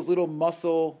see those little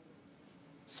muscle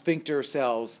sphincter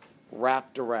cells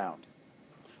wrapped around.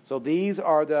 So these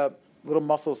are the little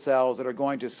muscle cells that are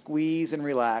going to squeeze and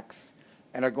relax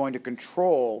and are going to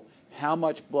control how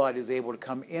much blood is able to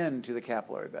come into the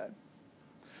capillary bed.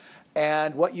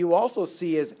 And what you also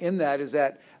see is in that is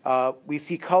that we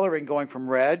see coloring going from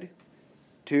red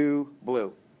to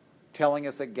blue, telling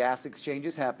us that gas exchange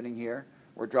is happening here.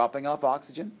 We're dropping off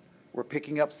oxygen. We're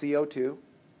picking up CO2.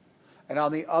 And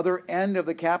on the other end of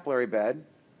the capillary bed,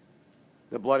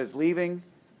 the blood is leaving.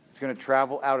 It's going to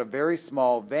travel out a very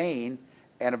small vein,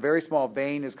 and a very small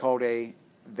vein is called a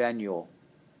venule.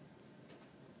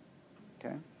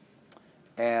 Okay?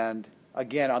 And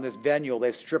again, on this venule,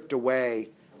 they've stripped away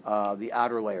the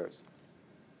outer layers.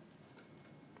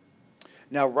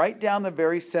 Now, right down the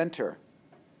very center,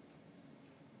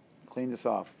 clean this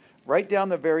off. Right down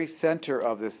the very center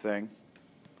of this thing,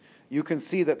 you can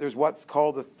see that there's what's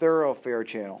called the thoroughfare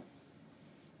channel.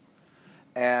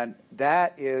 And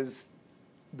that is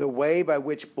the way by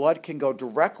which blood can go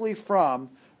directly from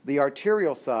the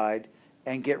arterial side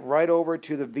and get right over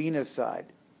to the venous side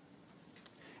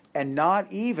and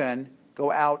not even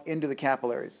go out into the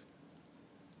capillaries.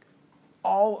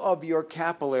 All of your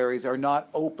capillaries are not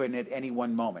open at any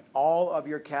one moment. All of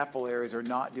your capillaries are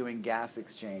not doing gas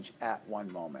exchange at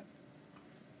one moment.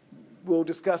 We'll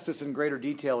discuss this in greater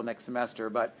detail next semester,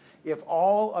 but if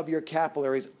all of your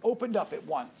capillaries opened up at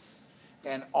once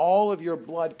and all of your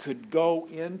blood could go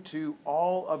into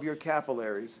all of your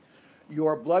capillaries,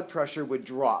 your blood pressure would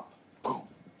drop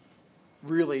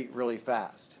really, really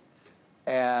fast.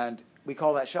 And we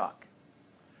call that shock.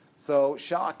 So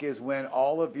shock is when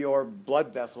all of your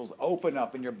blood vessels open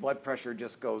up and your blood pressure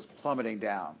just goes plummeting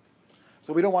down.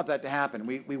 So we don't want that to happen.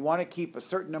 We want to keep a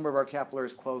certain number of our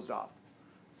capillaries closed off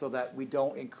so that we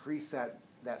don't increase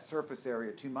that surface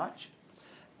area too much.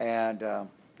 And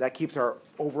that keeps our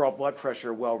overall blood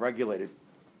pressure well regulated.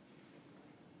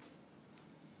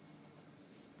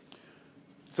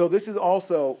 So this is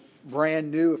also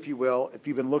brand new, if you will, if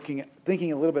you've been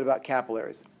thinking a little bit about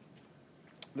capillaries.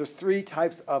 There's 3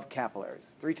 types of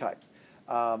capillaries, 3 types.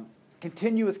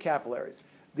 Continuous capillaries.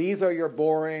 These are your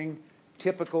boring,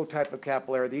 typical type of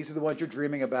capillary. These are the ones you're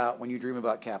dreaming about when you dream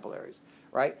about capillaries,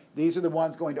 right? These are the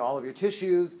ones going to all of your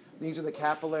tissues. These are the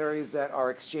capillaries that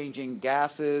are exchanging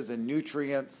gases and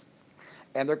nutrients.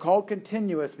 And they're called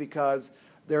continuous because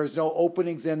there's no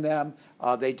openings in them.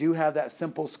 They do have that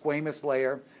simple squamous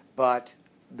layer, but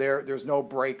there's no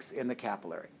breaks in the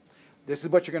capillary. This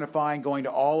is what you're going to find going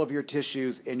to all of your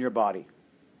tissues in your body.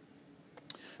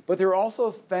 But there are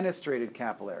also fenestrated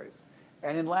capillaries.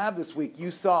 And in lab this week,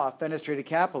 you saw fenestrated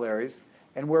capillaries,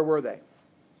 and where were they?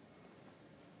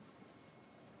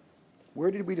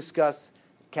 Where did we discuss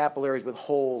capillaries with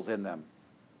holes in them?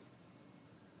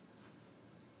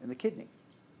 In the kidney,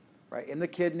 right? In the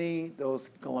kidney,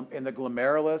 in the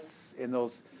glomerulus, in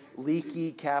those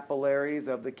leaky capillaries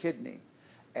of the kidney.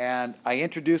 And I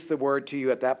introduced the word to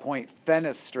you at that point,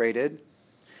 fenestrated,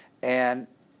 and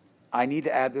I need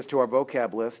to add this to our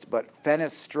vocab list, but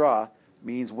fenestra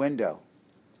means window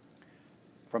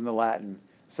from the Latin.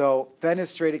 So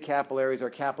fenestrated capillaries are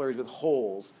capillaries with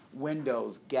holes,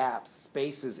 windows, gaps,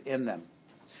 spaces in them.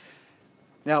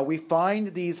 Now, we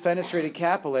find these fenestrated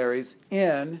capillaries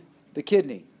in the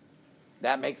kidney.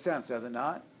 That makes sense, does it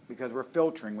not? Because we're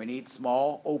filtering. We need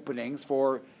small openings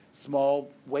for small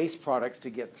waste products to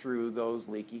get through those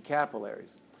leaky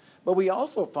capillaries. But we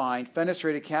also find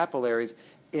fenestrated capillaries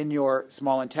in your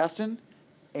small intestine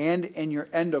and in your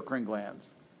endocrine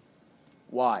glands.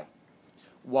 Why?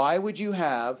 Why would you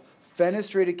have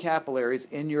fenestrated capillaries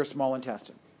in your small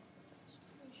intestine?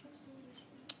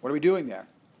 What are we doing there?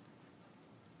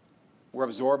 We're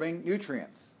absorbing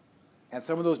nutrients. And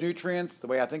some of those nutrients, the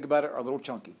way I think about it, are a little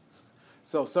chunky.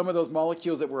 So some of those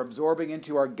molecules that we're absorbing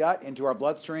into our gut, into our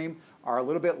bloodstream, are a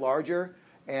little bit larger,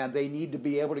 and they need to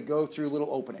be able to go through little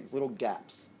openings, little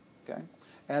gaps. Okay?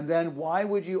 And then why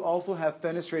would you also have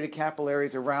fenestrated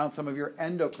capillaries around some of your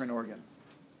endocrine organs?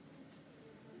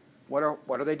 What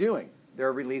are they doing?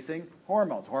 They're releasing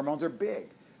hormones. Hormones are big.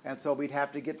 And so we'd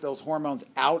have to get those hormones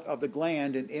out of the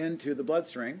gland and into the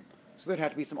bloodstream. So there'd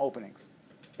have to be some openings.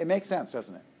 It makes sense,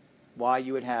 doesn't it? Why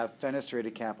you would have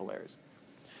fenestrated capillaries.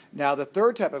 Now, the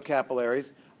third type of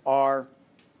capillaries are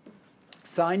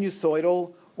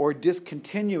sinusoidal or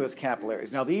discontinuous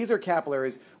capillaries. Now, these are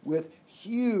capillaries with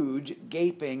huge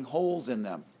gaping holes in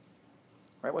them.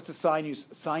 Right? What's a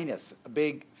sinus? A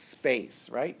big space,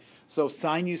 right? So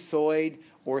sinusoid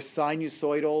or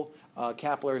sinusoidal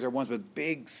capillaries are ones with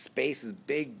big spaces,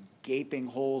 big gaping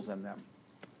holes in them.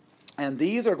 And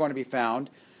these are going to be found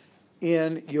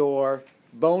in your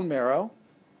bone marrow,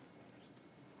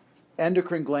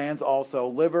 endocrine glands also,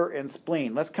 liver and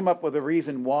spleen. Let's come up with a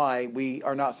reason why we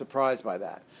are not surprised by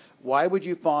that. Why would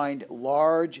you find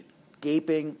large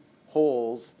gaping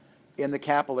holes in the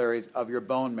capillaries of your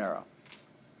bone marrow?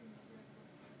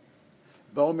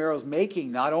 Bone marrow is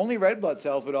making not only red blood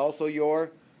cells, but also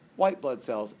your white blood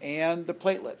cells and the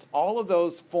platelets. All of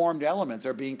those formed elements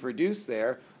are being produced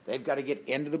there. They've got to get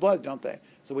into the blood, don't they?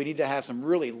 So we need to have some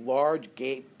really large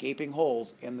gaping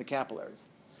holes in the capillaries.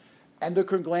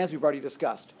 Endocrine glands, we've already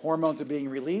discussed. Hormones are being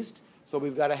released, so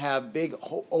we've got to have big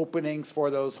openings for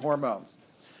those hormones.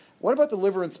 What about the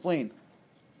liver and spleen?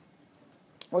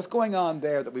 What's going on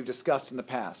there that we've discussed in the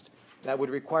past that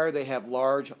would require they have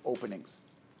large openings?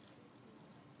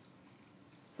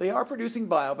 They are producing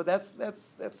bile, but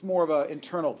that's more of an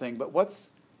internal thing. But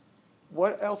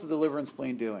what else is the liver and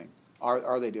spleen doing?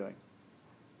 Are they doing?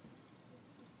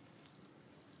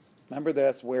 Remember,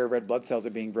 that's where red blood cells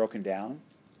are being broken down.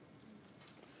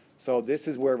 So this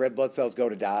is where red blood cells go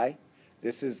to die.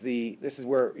 This is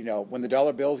where, when the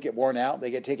dollar bills get worn out, they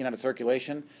get taken out of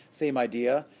circulation. Same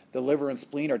idea. The liver and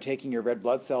spleen are taking your red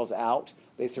blood cells out.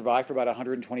 They survive for about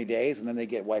 120 days, and then they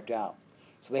get wiped out.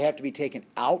 So they have to be taken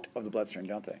out of the bloodstream,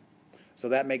 don't they? So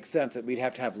that makes sense that we'd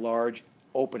have to have large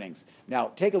openings.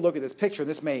 Now, take a look at this picture.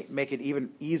 This may make it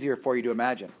even easier for you to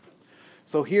imagine.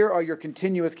 So here are your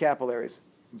continuous capillaries,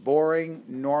 boring,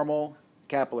 normal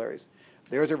capillaries.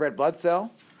 There's a red blood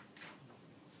cell.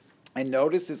 And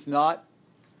notice it's not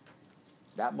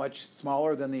that much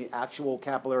smaller than the actual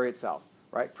capillary itself,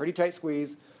 right? Pretty tight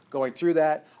squeeze. Going through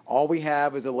that, all we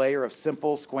have is a layer of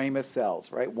simple squamous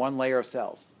cells, right? One layer of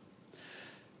cells.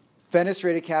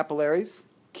 Fenestrated capillaries,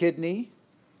 kidney,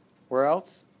 where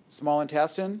else? Small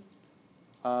intestine,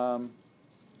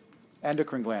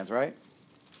 endocrine glands, right?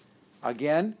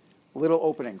 Again, little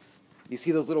openings. You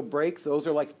see those little breaks? Those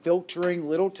are like filtering,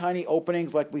 little tiny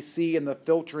openings like we see in the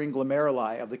filtering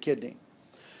glomeruli of the kidney.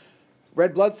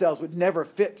 Red blood cells would never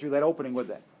fit through that opening, would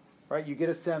they? Right? You get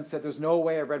a sense that there's no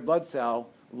way a red blood cell,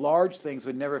 large things,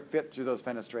 would never fit through those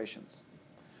fenestrations.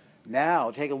 Now,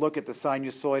 take a look at the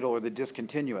sinusoidal or the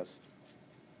discontinuous.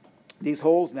 These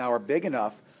holes now are big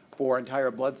enough for entire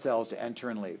blood cells to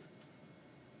enter and leave.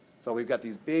 So we've got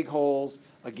these big holes,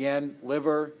 again,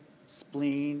 liver,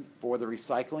 spleen for the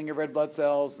recycling of red blood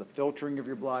cells, the filtering of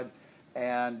your blood,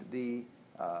 and the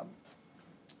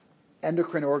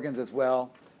endocrine organs as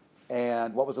well.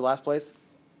 And what was the last place?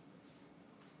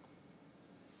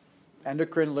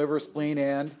 Endocrine, liver, spleen,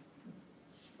 and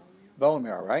bone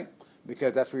marrow, right?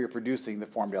 Because that's where you're producing the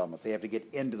formed elements. They have to get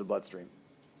into the bloodstream.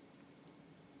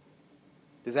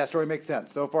 Does that story make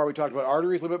sense? So far we talked about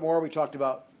arteries a little bit more. We talked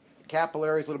about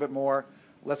capillaries a little bit more.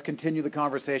 Let's continue the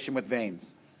conversation with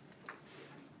veins.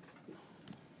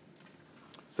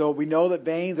 So we know that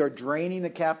veins are draining the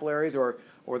capillaries, or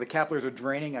the capillaries are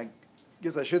draining, I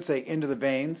guess I should say, into the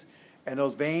veins. And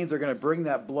those veins are going to bring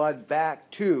that blood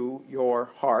back to your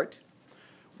heart.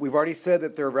 We've already said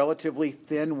that they're relatively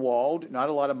thin-walled, not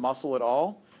a lot of muscle at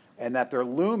all, and that their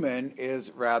lumen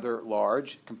is rather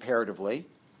large comparatively.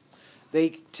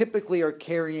 They typically are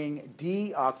carrying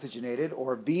deoxygenated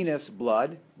or venous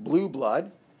blood, blue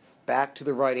blood, back to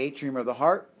the right atrium of the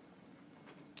heart,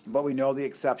 but we know the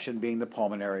exception being the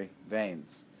pulmonary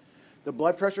veins. The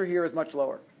blood pressure here is much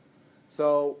lower.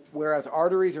 So whereas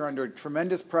arteries are under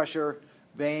tremendous pressure,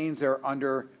 veins are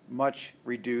under much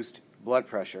reduced blood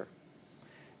pressure.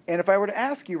 And if I were to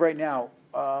ask you right now,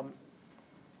 of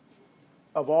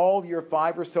all your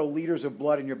 5 or so liters of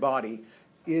blood in your body,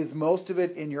 is most of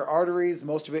it in your arteries,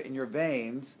 most of it in your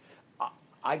veins?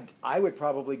 I would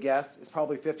probably guess it's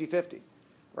probably 50-50,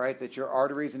 right? That your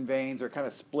arteries and veins are kind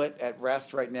of split at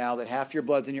rest right now, that half your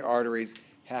blood's in your arteries,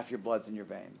 half your blood's in your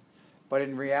veins. But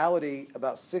in reality,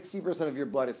 about 60% of your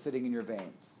blood is sitting in your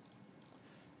veins.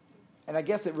 And I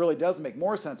guess it really does make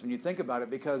more sense when you think about it,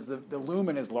 because the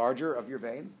lumen is larger of your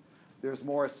veins. There's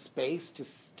more space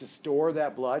to store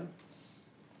that blood.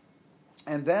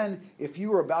 And then if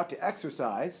you were about to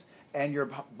exercise and your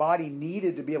body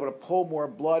needed to be able to pull more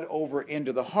blood over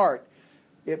into the heart,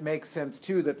 it makes sense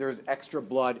too that there's extra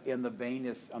blood in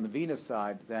on the venous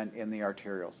side than in the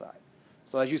arterial side.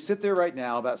 So as you sit there right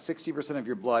now, about 60% of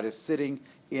your blood is sitting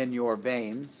in your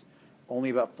veins, only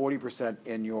about 40%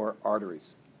 in your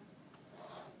arteries.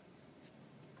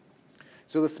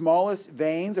 So the smallest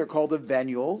veins are called the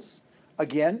venules.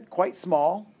 Again, quite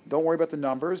small. Don't worry about the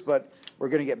numbers, but we're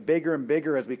going to get bigger and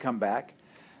bigger as we come back.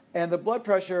 And the blood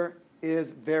pressure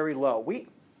is very low.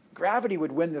 Gravity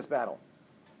would win this battle.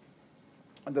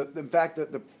 In fact,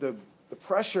 the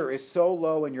pressure is so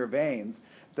low in your veins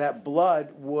that blood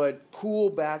would pool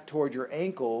back toward your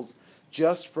ankles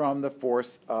just from the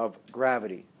force of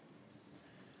gravity.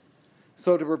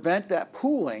 So to prevent that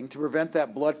pooling, to prevent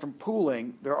that blood from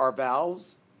pooling, there are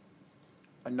valves,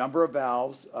 a number of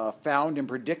valves found in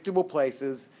predictable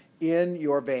places in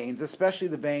your veins, especially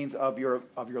the veins of your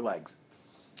legs.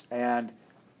 And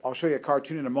I'll show you a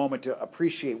cartoon in a moment to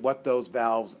appreciate what those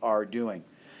valves are doing.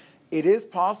 It is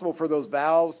possible for those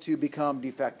valves to become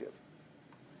defective.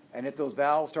 And if those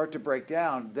valves start to break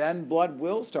down, then blood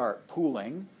will start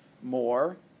pooling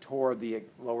more toward the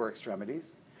lower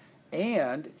extremities.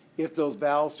 And if those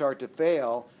valves start to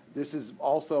fail, this is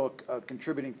also a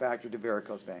contributing factor to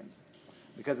varicose veins.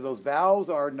 Because if those valves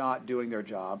are not doing their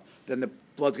job, then the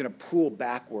blood's going to pool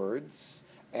backwards,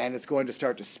 and it's going to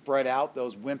start to spread out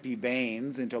those wimpy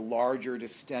veins into larger,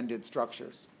 distended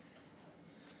structures.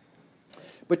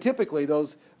 But typically,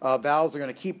 those valves are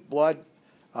going to keep blood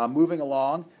moving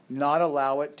along, not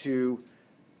allow it to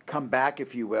come back,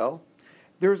 if you will.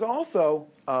 There's also,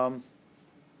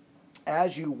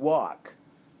 as you walk,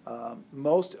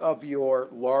 most of your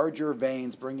larger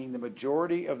veins bringing the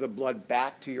majority of the blood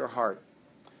back to your heart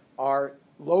are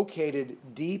located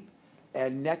deep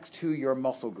and next to your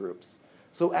muscle groups.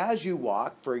 So as you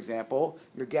walk, for example,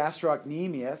 your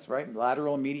gastrocnemius, right,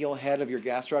 lateral and medial head of your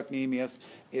gastrocnemius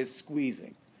is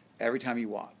squeezing every time you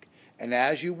walk. And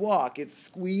as you walk, it's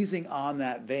squeezing on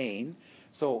that vein,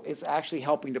 so it's actually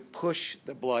helping to push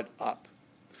the blood up.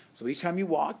 So each time you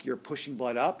walk, you're pushing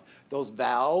blood up. Those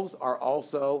valves are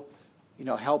also,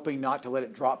 helping not to let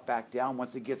it drop back down.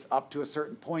 Once it gets up to a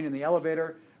certain point in the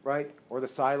elevator, right, or the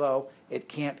silo, it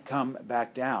can't come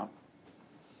back down.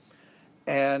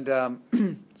 And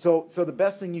so the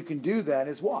best thing you can do then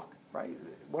is walk, right?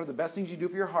 One of the best things you do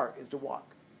for your heart is to walk.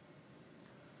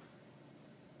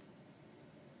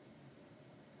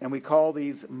 And we call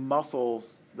these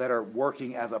muscles that are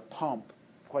working as a pump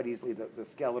quite easily the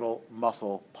skeletal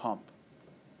muscle pump.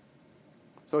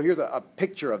 So here's a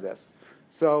picture of this.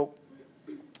 So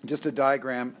just a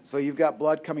diagram. So you've got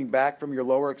blood coming back from your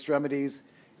lower extremities.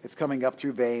 It's coming up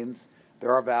through veins.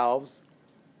 There are valves.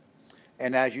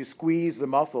 And as you squeeze the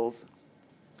muscles,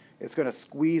 it's going to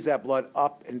squeeze that blood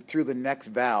up and through the next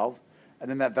valve, and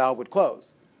then that valve would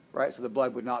close, right? So the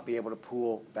blood would not be able to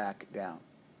pool back down.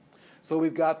 So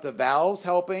we've got the valves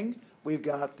helping. We've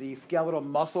got the skeletal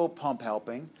muscle pump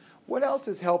helping. What else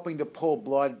is helping to pull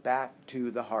blood back to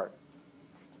the heart?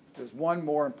 There's one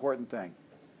more important thing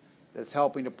that's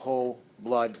helping to pull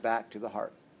blood back to the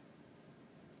heart.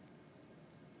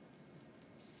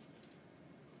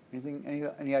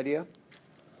 Any idea?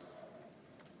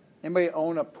 Anybody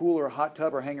own a pool or a hot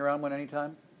tub or hang around one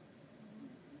anytime?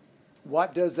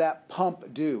 what does that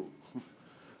pump do?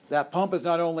 That pump is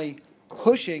not only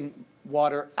pushing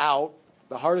water out,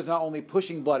 the heart is not only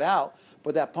pushing blood out,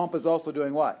 but that pump is also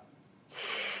doing what?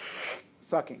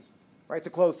 Sucking, right? It's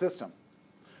a closed system.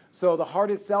 So the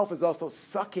heart itself is also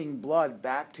sucking blood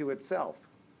back to itself.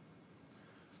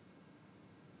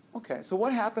 Okay, so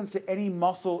what happens to any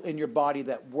muscle in your body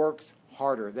that works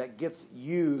harder, that gets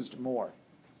used more?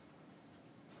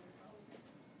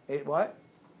 It what?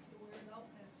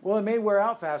 Well, it may wear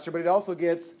out faster, but it also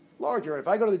gets larger. If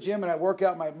I go to the gym and I work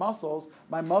out my muscles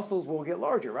will get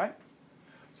larger, right?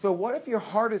 So what if your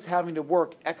heart is having to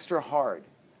work extra hard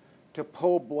to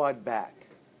pull blood back?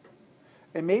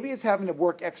 And maybe it's having to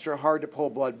work extra hard to pull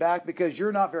blood back because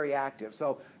you're not very active.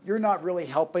 So you're not really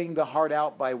helping the heart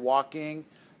out by walking.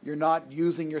 You're not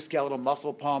using your skeletal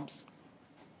muscle pumps.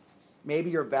 Maybe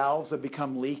your valves have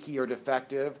become leaky or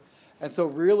defective. And so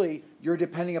really, you're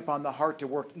depending upon the heart to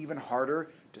work even harder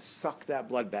to suck that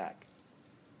blood back.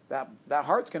 That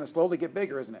heart's going to slowly get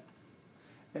bigger, isn't it?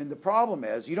 And the problem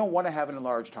is, you don't want to have an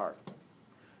enlarged heart.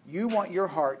 You want your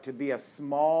heart to be a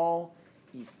small,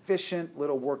 efficient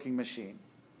little working machine.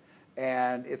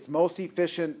 And it's most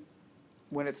efficient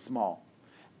when it's small.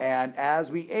 And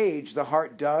as we age, the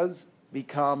heart does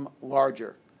become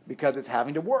larger because it's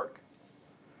having to work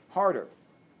harder.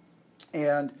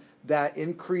 And that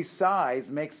increased size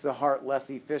makes the heart less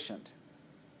efficient.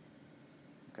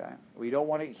 Okay? We don't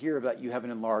want to hear that you have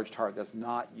an enlarged heart. That's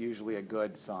not usually a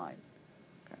good sign.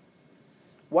 Okay?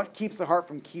 What keeps the heart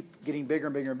from keep getting bigger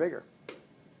and bigger and bigger?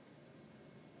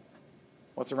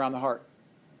 What's around the heart?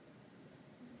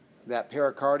 That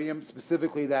pericardium,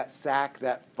 specifically that sac,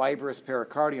 that fibrous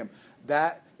pericardium.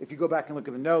 That, if you go back and look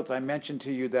at the notes, I mentioned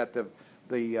to you that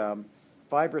the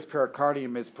fibrous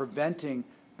pericardium is preventing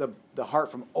the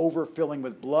heart from overfilling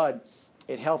with blood.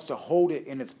 It helps to hold it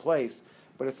in its place,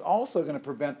 but it's also going to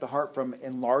prevent the heart from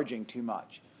enlarging too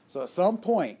much. So at some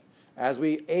point, as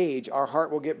we age, our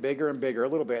heart will get bigger and bigger a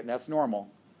little bit, and that's normal.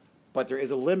 But there is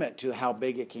a limit to how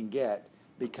big it can get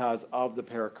because of the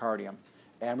pericardium.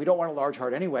 And we don't want a large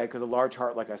heart anyway, because a large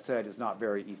heart, like I said, is not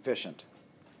very efficient.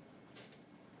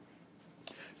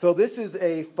 So this is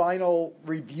a final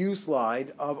review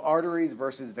slide of arteries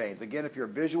versus veins. Again, if you're a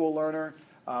visual learner,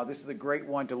 this is a great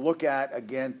one to look at.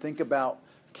 Again, think about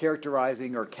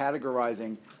characterizing or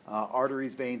categorizing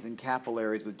arteries, veins, and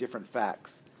capillaries with different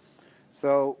facts.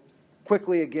 So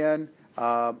quickly again,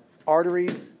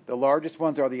 arteries, the largest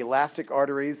ones are the elastic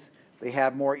arteries. They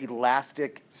have more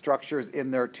elastic structures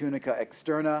in their tunica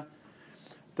externa.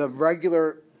 The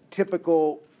regular,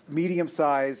 typical,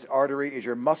 medium-sized artery is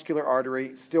your muscular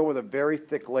artery, still with a very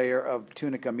thick layer of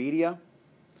tunica media.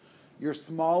 Your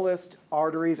smallest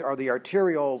arteries are the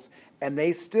arterioles, and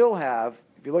they still have,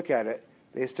 if you look at it,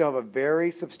 they still have a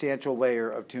very substantial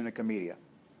layer of tunica media.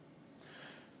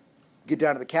 Get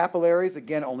down to the capillaries,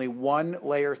 again, only one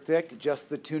layer thick, just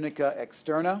the tunica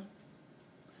externa.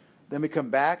 Then we come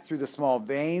back through the small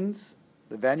veins,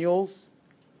 the venules.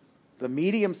 The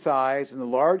medium-sized and the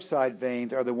large-sized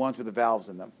veins are the ones with the valves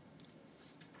in them.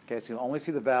 Okay, so you'll only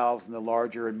see the valves in the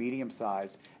larger and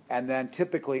medium-sized, and then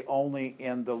typically only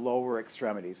in the lower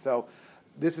extremities. So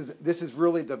this is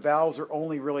really, the valves are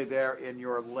only really there in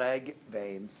your leg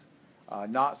veins,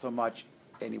 not so much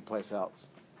anyplace else.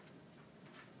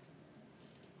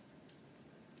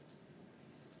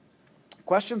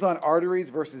 Questions on arteries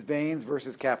versus veins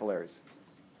versus capillaries?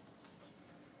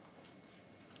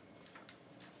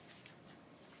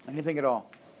 Anything at all?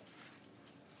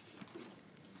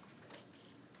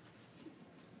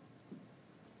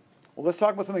 Well, let's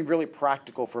talk about something really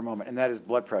practical for a moment, and that is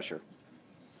blood pressure.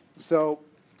 So,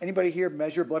 anybody here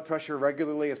measure blood pressure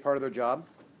regularly as part of their job?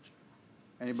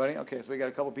 Anybody? Okay, so we got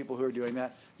a couple people who are doing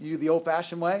that. You do the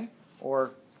old-fashioned way,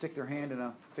 or stick their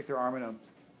arm in a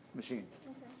machine?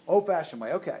 Old-fashioned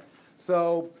way, okay.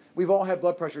 So we've all had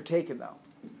blood pressure taken, though.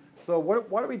 So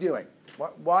what are we doing?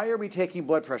 Why are we taking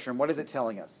blood pressure, and what is it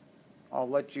telling us? I'll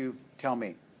let you tell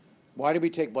me. Why do we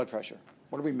take blood pressure?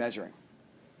 What are we measuring?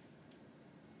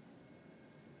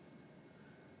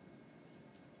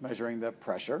 Measuring the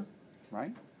pressure,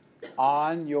 right,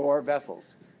 on your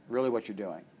vessels, really what you're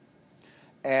doing.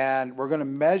 And we're going to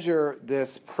measure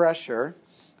this pressure.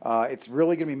 It's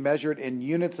really going to be measured in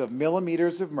units of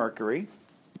millimeters of mercury.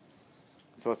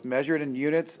 So it's measured in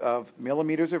units of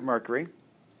millimeters of mercury.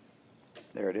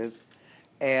 There it is.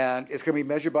 And it's going to be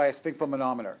measured by a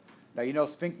sphygmomanometer. Now, you know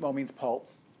sphygmo means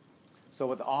pulse.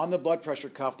 So on the blood pressure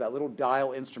cuff, that little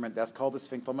dial instrument, that's called the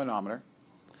sphygmomanometer.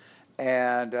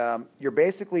 And you're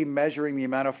basically measuring the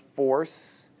amount of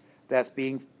force that's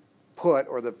being put,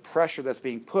 or the pressure that's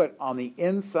being put on the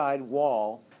inside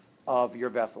wall of your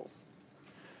vessels.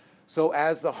 So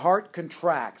as the heart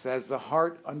contracts, as the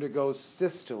heart undergoes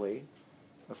systole,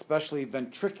 especially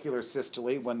ventricular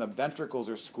systole, when the ventricles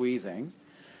are squeezing,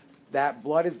 that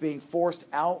blood is being forced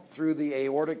out through the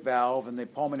aortic valve and the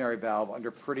pulmonary valve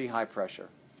under pretty high pressure.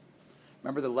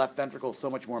 Remember, the left ventricle is so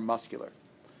much more muscular.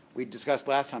 We discussed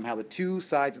last time how the two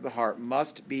sides of the heart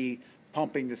must be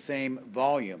pumping the same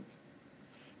volume,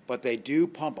 but they do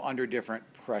pump under different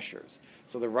pressures.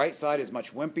 So the right side is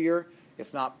much wimpier.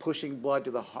 It's not pushing blood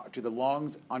to the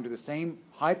lungs under the same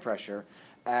high pressure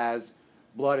as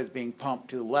blood is being pumped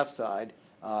to the left side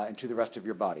and to the rest of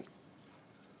your body.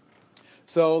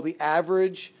 So the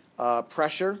average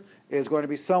pressure is going to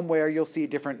be somewhere, you'll see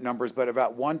different numbers, but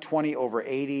about 120 over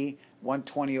 80,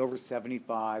 120 over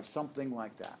 75, something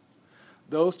like that.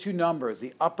 Those two numbers,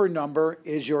 the upper number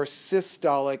is your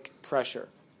systolic pressure.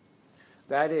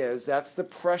 That's the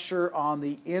pressure on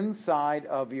the inside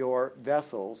of your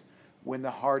vessels when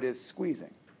the heart is squeezing.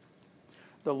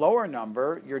 The lower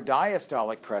number, your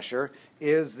diastolic pressure,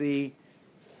 is the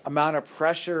amount of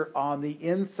pressure on the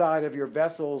inside of your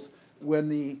vessels when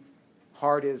the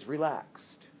heart is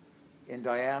relaxed in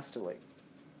diastole.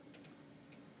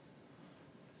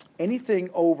 Anything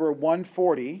over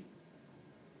 140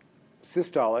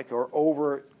 systolic or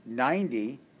over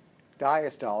 90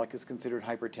 diastolic is considered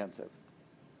hypertensive.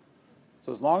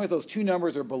 So as long as those two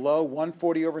numbers are below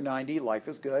 140 over 90, life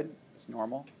is good, it's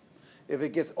normal. If it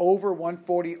gets over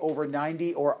 140 over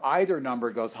 90 or either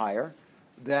number goes higher,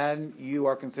 then you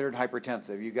are considered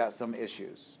hypertensive. You've got some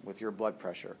issues with your blood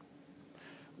pressure.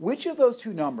 Which of those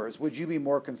two numbers would you be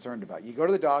more concerned about? You go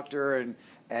to the doctor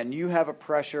and you have a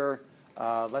pressure,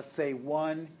 let's say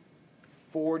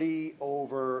 140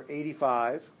 over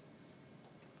 85,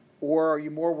 or are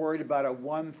you more worried about a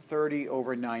 130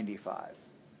 over 95?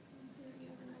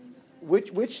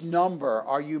 Which number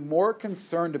are you more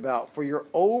concerned about for your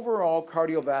overall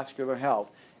cardiovascular health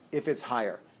if it's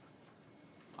higher?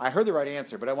 I heard the right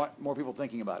answer, but I want more people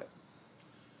thinking about it.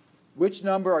 Which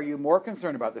number are you more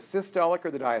concerned about, the systolic or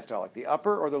the diastolic, the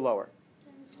upper or the lower?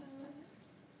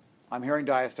 I'm hearing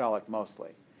diastolic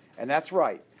mostly. And that's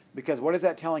right, because what is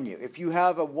that telling you? If you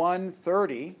have a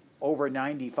 130 over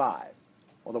 95,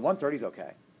 well, the 130 is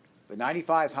okay. The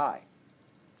 95 is high.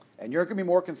 And you're going to be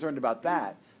more concerned about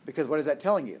that, because what is that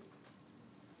telling you?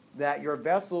 That your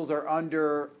vessels are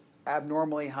under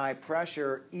abnormally high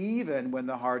pressure even when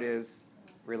the heart is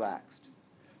relaxed.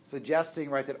 Suggesting,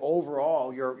 right, that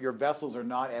overall your vessels are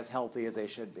not as healthy as they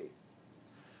should be.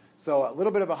 So a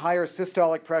little bit of a higher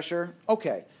systolic pressure,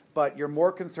 okay, but you're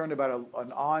more concerned about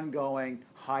an ongoing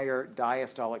higher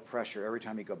diastolic pressure every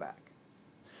time you go back.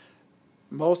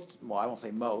 Most, well, I won't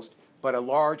say most, but a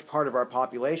large part of our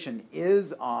population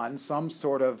is on some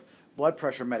sort of blood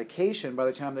pressure medication by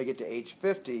the time they get to age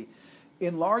 50,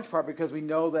 in large part because we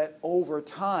know that over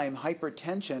time,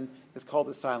 hypertension is called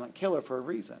the silent killer for a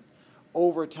reason.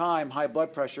 Over time, high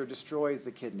blood pressure destroys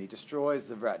the kidney, destroys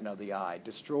the retina of the eye,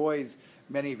 destroys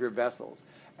many of your vessels.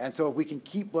 And so if we can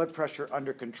keep blood pressure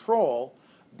under control,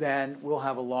 then we'll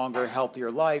have a longer,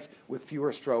 healthier life with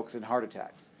fewer strokes and heart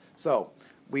attacks. So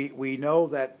we know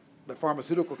that the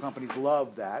pharmaceutical companies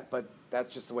love that, but that's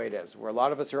just the way it is, where a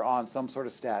lot of us are on some sort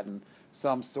of statin,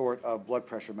 some sort of blood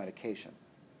pressure medication.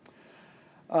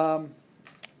 So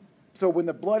when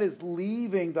the blood is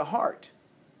leaving the heart,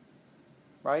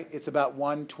 right, it's about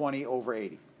 120 over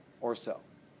 80 or so.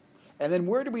 And then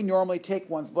where do we normally take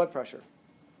one's blood pressure?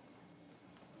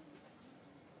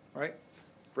 Right?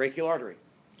 Brachial artery.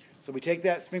 So we take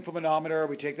that sphygmomanometer,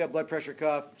 we take that blood pressure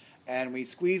cuff, and we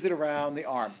squeeze it around the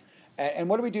arm. And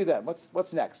what do we do then?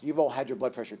 What's next? You've all had your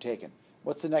blood pressure taken.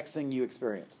 What's the next thing you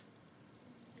experience?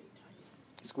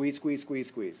 Squeeze, squeeze, squeeze,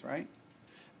 squeeze, right?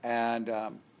 And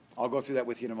I'll go through that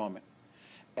with you in a moment.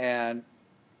 And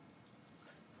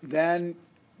then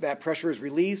that pressure is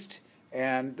released,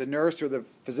 and the nurse or the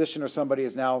physician or somebody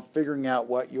is now figuring out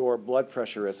what your blood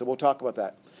pressure is. So we'll talk about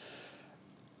that.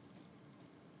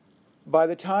 By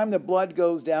the time the blood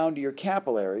goes down to your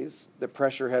capillaries, the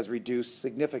pressure has reduced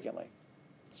significantly.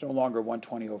 It's no longer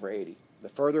 120 over 80. The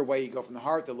further away you go from the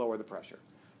heart, the lower the pressure.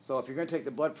 So if you're going to take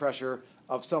the blood pressure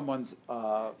of someone's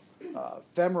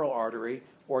femoral artery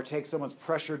or take someone's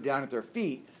pressure down at their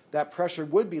feet, that pressure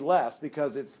would be less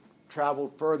because it's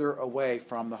traveled further away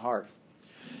from the heart.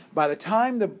 By the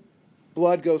time the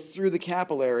blood goes through the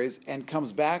capillaries and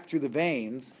comes back through the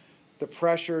veins, the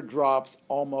pressure drops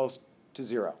almost to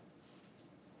zero.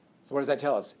 So what does that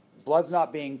tell us? Blood's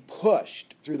not being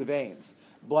pushed through the veins.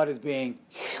 Blood is being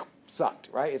sucked,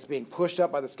 right? It's being pushed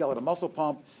up by the skeletal muscle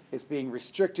pump. It's being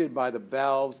restricted by the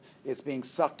valves. It's being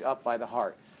sucked up by the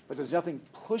heart. But there's nothing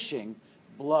pushing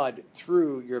blood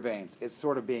through your veins. It's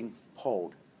sort of being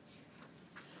pulled.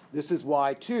 This is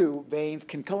why, too, veins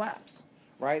can collapse,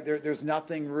 right? There's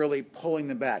nothing really pulling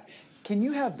them back. Can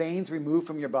you have veins removed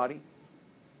from your body?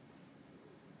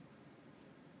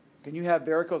 Can you have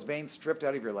varicose veins stripped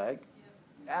out of your leg?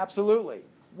 Yeah. Absolutely.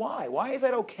 Why? Why is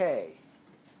that okay?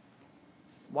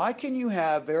 Why can you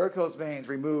have varicose veins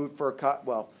removed for,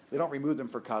 well, they don't remove them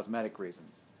for cosmetic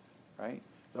reasons, right?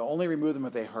 They'll only remove them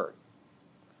if they hurt.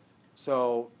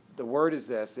 So the word is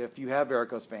this: if you have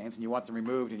varicose veins and you want them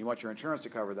removed and you want your insurance to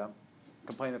cover them,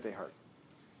 complain that they hurt.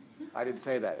 I didn't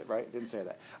say that, right? Didn't say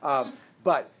that.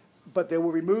 But they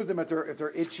will remove them if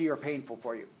they're itchy or painful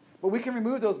for you. But we can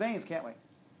remove those veins, can't we?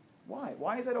 Why?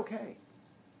 Why is that okay?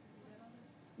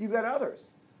 You've got others.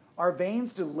 Are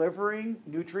veins delivering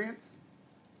nutrients?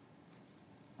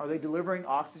 Are they delivering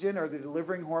oxygen? Are they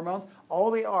delivering hormones?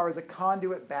 All they are is a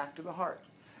conduit back to the heart.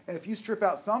 And if you strip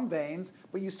out some veins,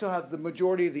 but you still have the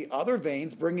majority of the other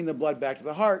veins bringing the blood back to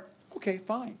the heart, okay,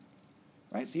 fine.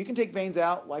 Right? So you can take veins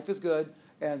out, life is good,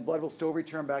 and blood will still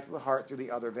return back to the heart through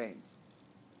the other veins.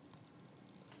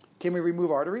 Can we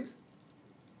remove arteries?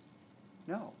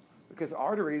 No, because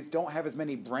arteries don't have as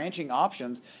many branching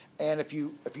options, and if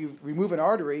you remove an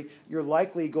artery, you're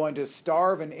likely going to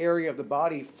starve an area of the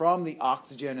body from the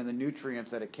oxygen and the nutrients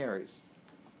that it carries.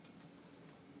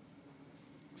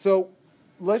 So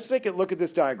let's take a look at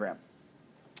this diagram.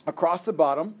 Across the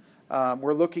bottom,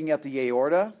 we're looking at the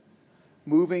aorta,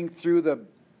 moving through the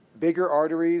bigger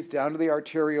arteries down to the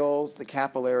arterioles, the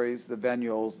capillaries, the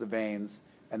venules, the veins,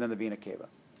 and then the vena cava.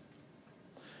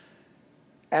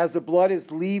 As the blood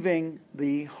is leaving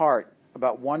the heart,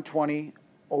 about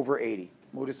 120/80.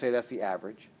 We'll just say that's the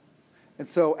average. And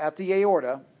so at the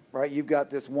aorta, right, you've got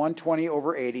this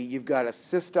 120/80. You've got a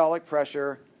systolic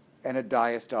pressure and a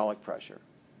diastolic pressure.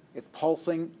 It's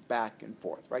pulsing back and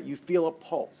forth, right? You feel a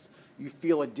pulse. You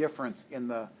feel a difference in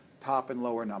the top and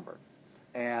lower number.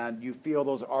 And you feel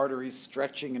those arteries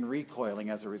stretching and recoiling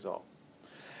as a result.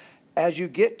 As you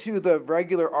get to the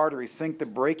regular artery, think the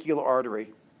brachial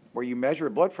artery, where you measure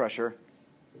blood pressure,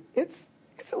 it's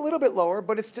a little bit lower,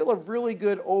 but it's still a really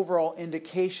good overall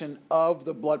indication of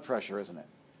the blood pressure, isn't it?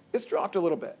 It's dropped a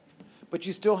little bit, but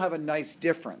you still have a nice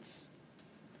difference.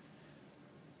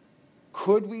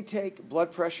 Could we take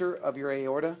blood pressure of your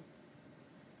aorta?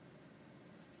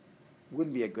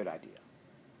 Wouldn't be a good idea,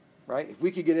 right? If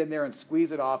we could get in there and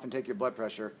squeeze it off and take your blood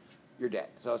pressure, you're dead.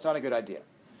 So it's not a good idea.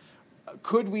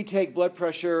 Could we take blood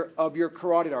pressure of your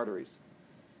carotid arteries?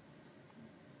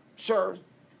 Sure.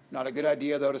 Not a good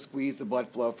idea, though, to squeeze the blood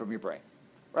flow from your brain,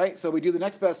 right? So we do the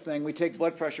next best thing. We take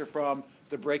blood pressure from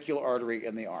the brachial artery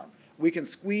in the arm. We can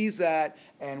squeeze that,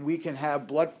 and we can have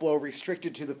blood flow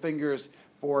restricted to the fingers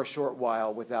for a short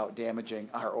while without damaging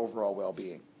our overall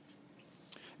well-being.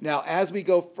 Now, as we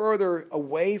go further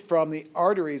away from the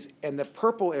arteries, and the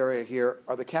purple area here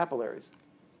are the capillaries.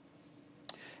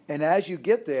 And as you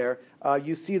get there,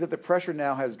 you see that the pressure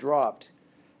now has dropped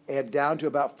and down to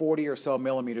about 40 or so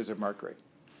millimeters of mercury.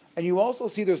 And you also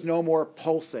see there's no more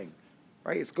pulsing,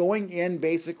 right? It's going in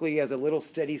basically as a little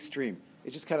steady stream.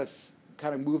 It's just kind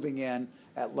of moving in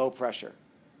at low pressure.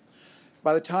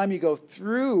 By the time you go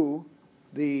through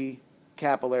the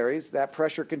capillaries, that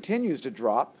pressure continues to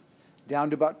drop down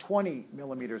to about 20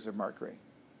 millimeters of mercury.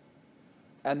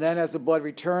 And then as the blood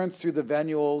returns through the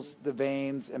venules, the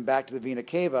veins, and back to the vena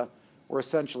cava, we're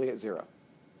essentially at zero.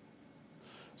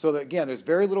 So that, again, there's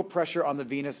very little pressure on the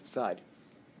venous side.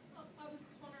 I was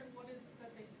just wondering, what is it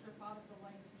that they strip out of the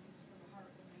leg to use for the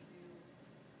heart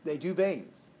when they do? They do veins.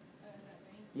 Is that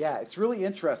vein? Yeah, it's really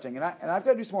interesting, and I've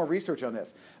got to do some more research on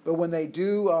this. But when they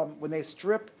do when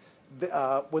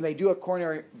they do a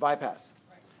coronary bypass,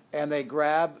 Right. and they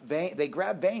grab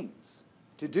veins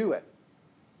to do it.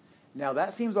 Now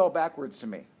that seems all backwards to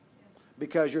me, Yeah.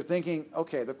 because you're thinking,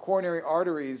 okay, the coronary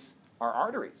arteries are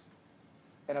arteries,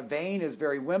 and a vein is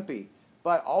very wimpy.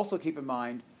 But also keep in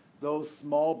mind, those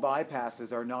small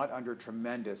bypasses are not under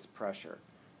tremendous pressure.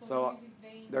 So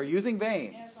they're using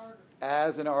veins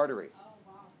as an artery. Oh,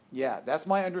 wow. Yeah, that's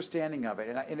my understanding of it.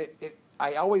 And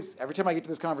I always, every time I get to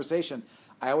this conversation,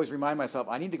 I always remind myself,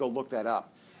 I need to go look that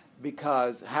up.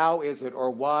 Because how is it,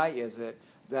 or why is it,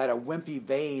 that a wimpy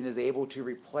vein is able to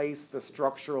replace the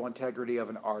structural integrity of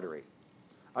an artery?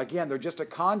 Again, they're just a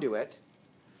conduit,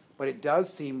 but it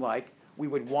does seem like we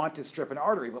would want to strip an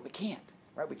artery, but we can't,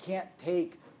 right? We can't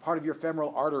take part of your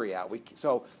femoral artery out.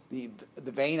 So the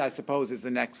vein, I suppose, is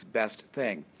the next best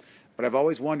thing. But I've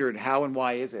always wondered how and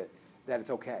why is it that it's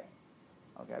okay.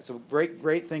 Okay, so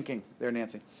great thinking there,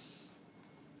 Nancy.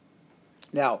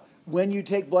 Now, when you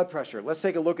take blood pressure, let's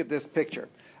take a look at this picture.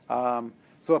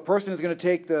 So a person is going to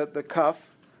take the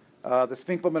cuff. The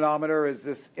sphygmomanometer is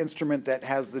this instrument that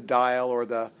has the dial or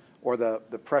or the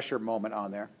pressure moment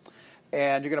on there.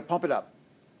 And you're going to pump it up.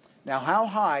 Now, how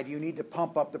high do you need to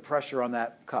pump up the pressure on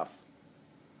that cuff?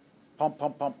 Pump,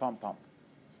 pump, pump, pump, pump.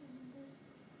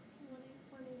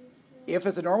 If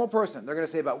it's a normal person, they're going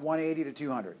to say about 180 to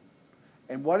 200.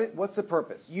 And what's the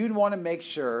purpose? You'd want to make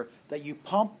sure that you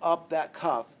pump up that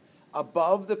cuff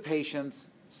above the patient's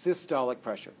systolic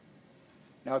pressure.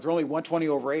 Now, if they're only 120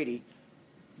 over 80,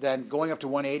 then going up to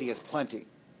 180 is plenty.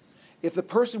 If the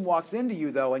person walks into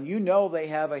you, though, and you know they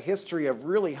have a history of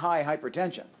really high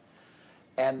hypertension,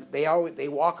 and they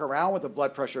walk around with a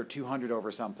blood pressure of 200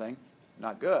 over something,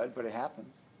 not good, but it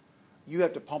happens, you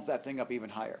have to pump that thing up even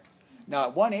higher. Now,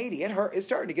 at 180, it's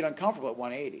starting to get uncomfortable at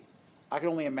 180. I can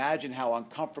only imagine how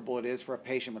uncomfortable it is for a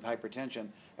patient with hypertension,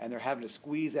 and they're having to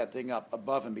squeeze that thing up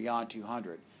above and beyond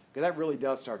 200, because that really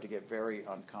does start to get very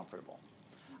uncomfortable.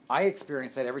 I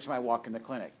experience that every time I walk in the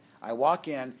clinic. I walk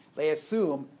in, they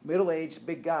assume middle-aged,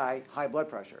 big guy, high blood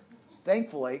pressure.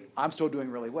 Thankfully, I'm still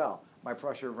doing really well. My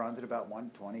pressure runs at about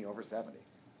 120 over 70.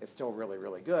 It's still really,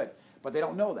 really good, but they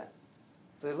don't know that.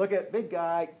 So they look at big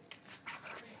guy,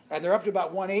 and they're up to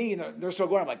about 180, and they're still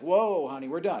going. I'm like, whoa, honey,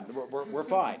 we're done. We're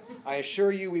fine. I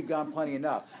assure you we've gone plenty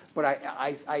enough. But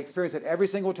I experience it every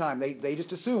single time. They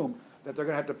just assume that they're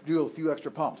going to have to do a few extra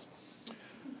pumps.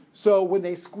 So when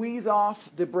they squeeze off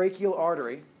the brachial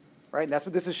artery, right, and that's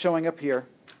what this is showing up here,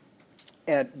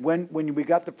 and when we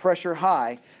got the pressure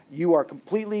high, you are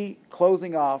completely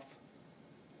closing off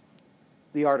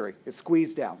the artery. It's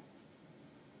squeezed down.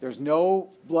 There's no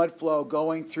blood flow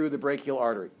going through the brachial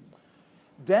artery.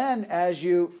 Then as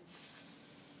you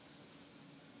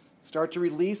start to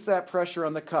release that pressure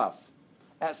on the cuff,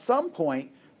 at some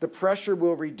point the pressure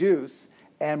will reduce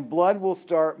and blood will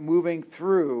start moving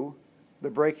through the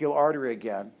brachial artery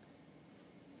again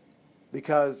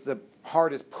because the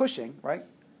heart is pushing, right,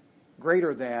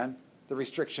 greater than the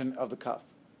restriction of the cuff.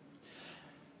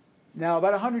 Now,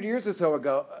 about 100 years or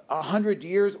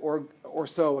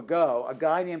so ago, a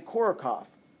guy named Korokov,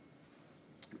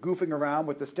 goofing around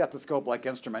with the stethoscope-like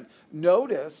instrument,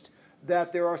 noticed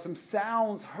that there are some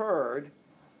sounds heard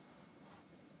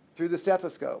through the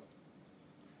stethoscope.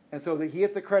 And so he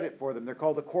gets the credit for them. They're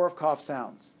called the Korokov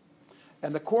sounds.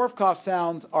 And the Korokov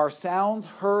sounds are sounds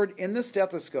heard in the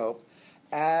stethoscope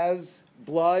as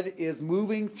blood is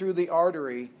moving through the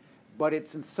artery, but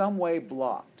it's in some way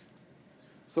blocked.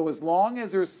 So as long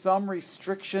as there's some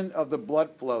restriction of the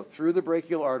blood flow through the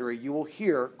brachial artery, you will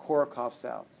hear Korokov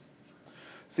sounds.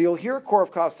 So you'll hear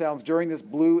Korokov sounds during this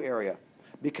blue area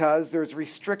because there's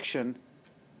restriction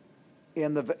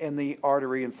in the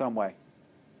artery in some way.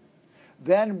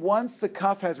 Then once the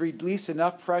cuff has released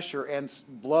enough pressure and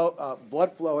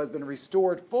blood flow has been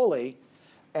restored fully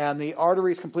and the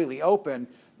artery is completely open,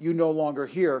 you no longer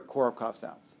hear Korokov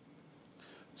sounds.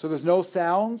 So there's no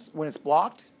sounds when it's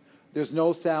blocked. There's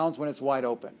no sounds when it's wide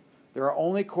open. There are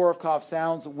only Korokov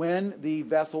sounds when the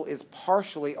vessel is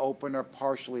partially open or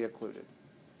partially occluded.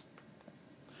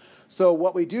 So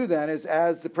what we do then is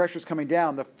as the pressure is coming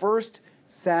down, the first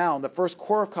sound, the first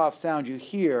Korokov sound you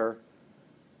hear,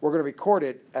 we're going to record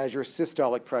it as your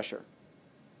systolic pressure.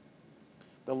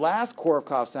 The last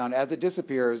Korokov sound, as it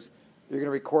disappears, you're going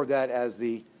to record that as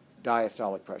the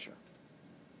diastolic pressure.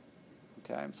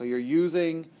 Okay, so you're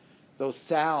using those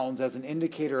sounds as an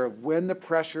indicator of when the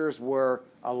pressures were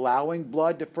allowing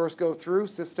blood to first go through,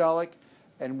 systolic,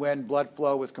 and when blood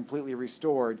flow was completely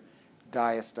restored,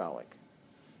 diastolic.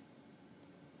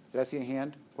 Did I see a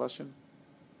hand? Question?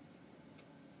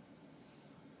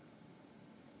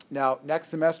 Now, next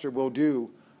semester we'll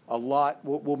do a lot.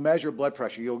 We'll measure blood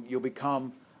pressure. You'll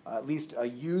become at least a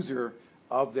user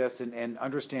of this and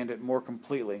understand it more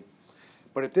completely.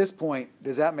 But at this point,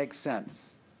 does that make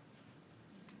sense?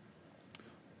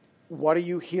 What are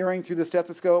you hearing through the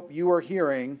stethoscope? You are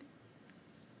hearing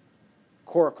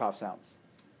Korokov sounds.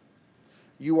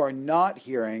 You are not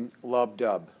hearing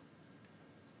lub-dub.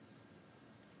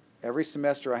 Every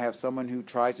semester I have someone who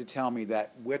tries to tell me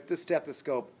that with the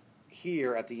stethoscope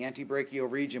here at the antebrachial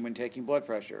region when taking blood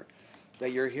pressure,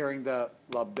 that you're hearing the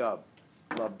lub-dub,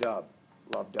 lub-dub,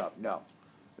 lub-dub. No.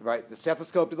 Right? The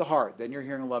stethoscope to the heart, then you're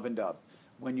hearing lub and dub.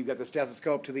 When you get the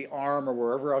stethoscope to the arm or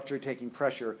wherever else you're taking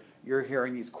pressure, you're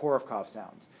hearing these Korokov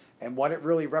sounds. And what it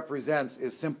really represents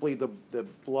is simply the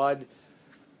blood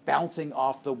bouncing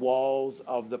off the walls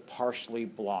of the partially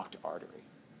blocked artery.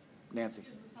 Nancy?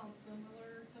 Does it sound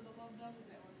similar to the love dub? Is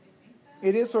that what they think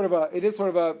that?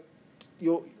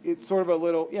 It's sort of a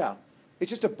little, yeah. It's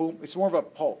just a boom. It's more of a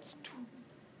pulse.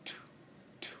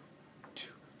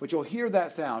 But you'll hear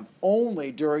that sound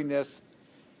only during this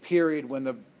period when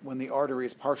the artery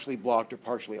is partially blocked or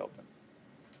partially open.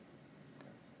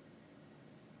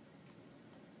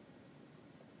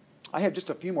 I have just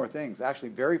a few more things, actually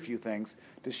very few things,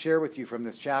 to share with you from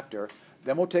this chapter.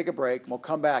 Then we'll take a break, and we'll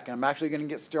come back, and I'm actually going to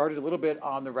get started a little bit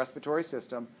on the respiratory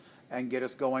system and get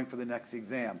us going for the next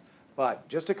exam. But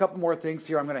just a couple more things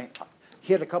here. I'm going to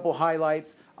hit a couple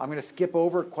highlights. I'm going to skip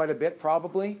over quite a bit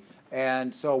probably,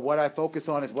 and so what I focus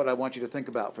on is what I want you to think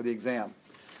about for the exam.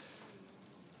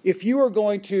 If you are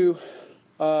going to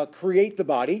create the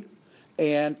body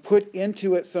and put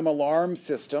into it some alarm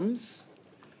systems,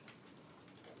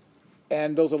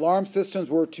 and those alarm systems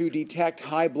were to detect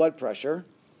high blood pressure,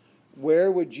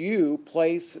 where would you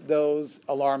place those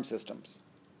alarm systems?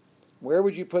 Where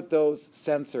would you put those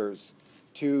sensors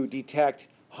to detect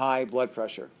high blood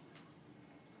pressure?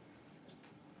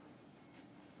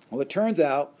 Well, it turns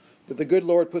out that the good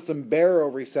Lord put some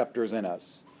baroreceptors in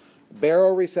us.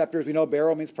 Baroreceptors, we know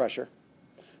baro means pressure.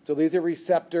 So these are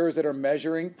receptors that are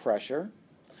measuring pressure,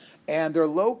 and they're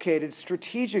located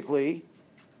strategically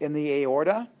in the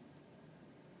aorta.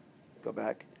 Go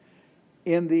back.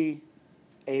 In the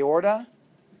aorta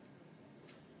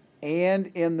and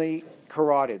in the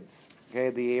carotids. Okay,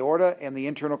 the aorta and the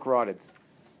internal carotids.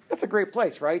 That's a great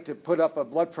place, right, to put up a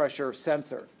blood pressure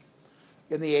sensor.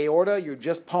 In the aorta, you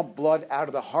just pump blood out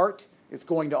of the heart. It's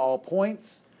going to all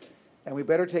points. And we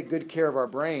better take good care of our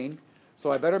brain.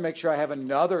 So I better make sure I have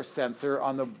another sensor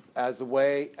on as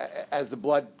the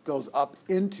blood goes up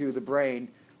into the brain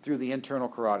through the internal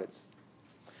carotids.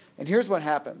 And here's what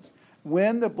happens.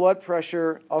 When the blood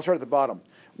pressure, I'll start at the bottom.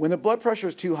 When the blood pressure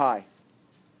is too high,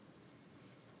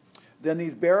 then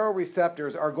these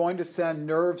baroreceptors are going to send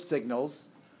nerve signals.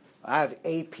 I have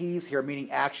APs here, meaning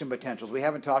action potentials. We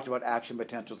haven't talked about action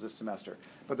potentials this semester.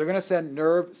 But they're going to send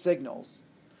nerve signals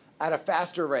at a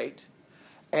faster rate.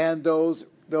 And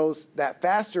that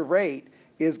faster rate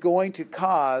is going to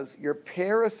cause your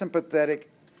parasympathetic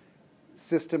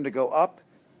system to go up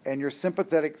and your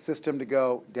sympathetic system to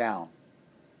go down.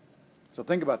 So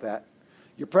think about that.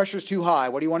 Your pressure is too high.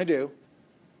 What do you want to do?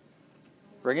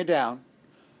 Bring it down.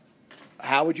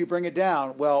 How would you bring it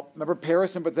down? Well, remember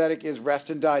parasympathetic is rest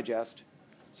and digest.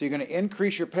 So you're going to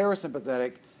increase your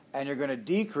parasympathetic and you're going to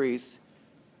decrease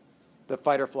the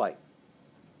fight or flight.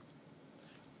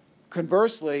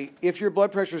 Conversely, if your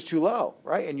blood pressure is too low,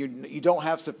 right, and you don't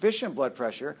have sufficient blood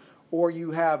pressure, or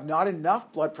you have not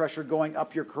enough blood pressure going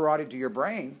up your carotid to your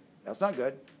brain, that's not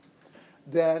good,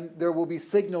 then there will be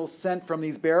signals sent from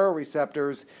these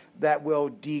baroreceptors that will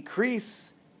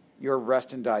decrease your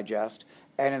rest and digest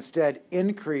and instead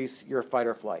increase your fight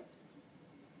or flight.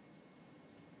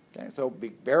 Okay, so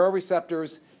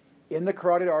baroreceptors in the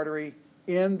carotid artery,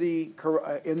 in the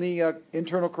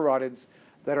internal carotids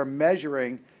that are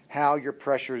measuring how your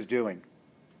pressure is doing.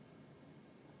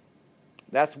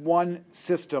 That's one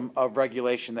system of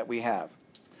regulation that we have.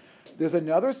 There's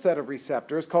another set of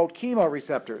receptors called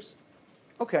chemoreceptors.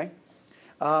 Okay.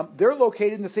 They're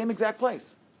located in the same exact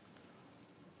place.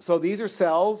 So these are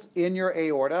cells in your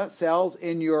aorta, cells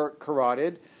in your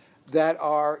carotid that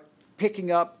are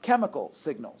picking up chemical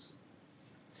signals.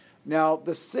 Now,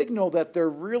 the signal that they're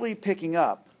really picking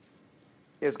up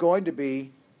is going to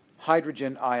be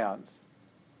hydrogen ions.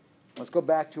 Let's go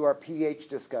back to our pH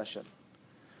discussion.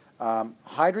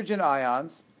 Hydrogen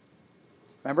ions,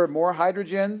 remember, more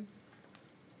hydrogen,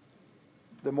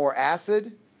 the more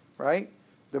acid, right?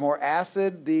 The more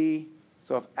acid,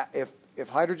 so if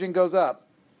hydrogen goes up,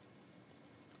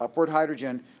 upward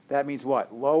hydrogen, that means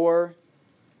what? Lower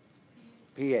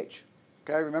pH.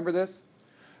 Okay, remember this?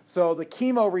 So the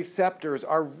chemoreceptors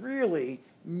are really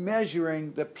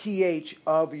measuring the pH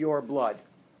of your blood.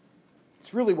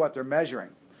 It's really what they're measuring.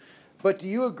 But do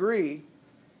you agree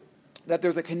that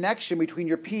there's a connection between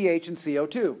your pH and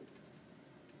CO2?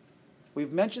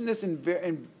 We've mentioned this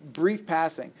in brief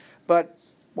passing, but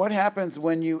what happens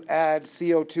when you add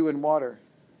CO2 in water?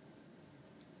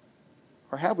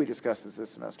 Or have we discussed this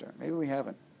semester? Maybe we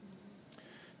haven't.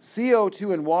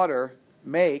 CO2 and water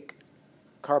make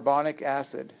carbonic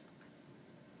acid.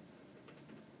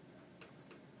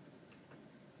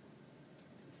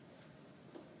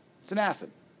 It's an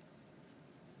acid.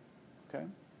 Okay?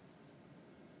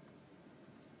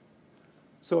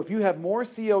 So if you have more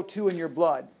CO2 in your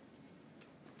blood,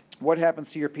 what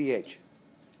happens to your pH?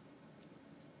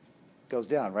 Goes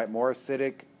down, right? More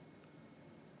acidic,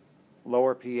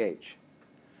 lower pH.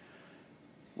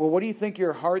 Well, what do you think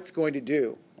your heart's going to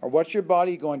do? Or what's your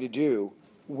body going to do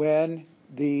when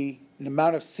the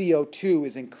amount of CO2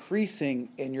 is increasing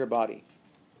in your body?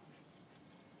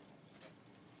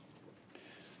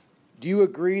 Do you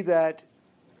agree that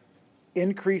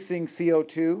increasing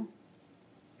CO2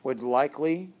 would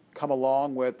likely come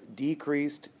along with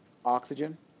decreased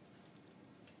oxygen?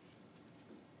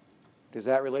 Does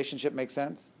that relationship make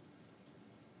sense?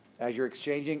 as you're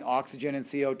exchanging oxygen and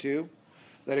CO2,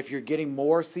 that if you're getting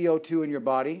more CO2 in your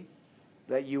body,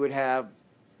 that you would have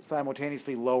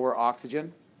simultaneously lower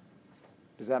oxygen.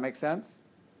 Does that make sense?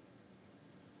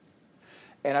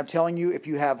 And I'm telling you, if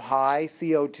you have high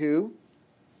CO2,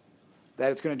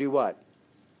 that it's going to do what?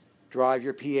 Drive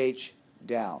your pH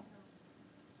down.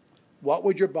 What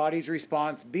would your body's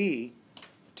response be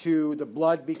to the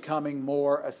blood becoming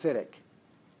more acidic?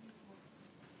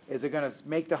 Is it going to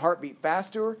make the heart beat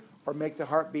faster or make the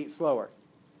heart beat slower?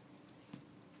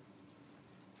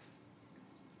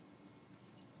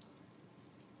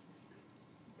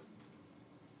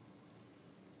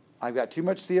 I've got too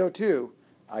much CO2.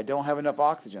 I don't have enough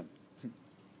oxygen.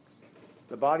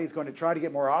 The body's going to try to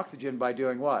get more oxygen by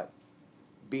doing what?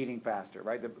 Beating faster,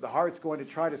 right? The heart's going to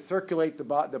try to circulate the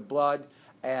blood,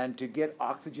 and to get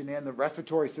oxygen in, the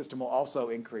respiratory system will also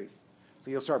increase.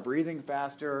 So you'll start breathing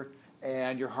faster,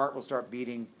 and your heart will start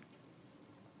beating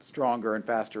stronger and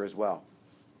faster as well.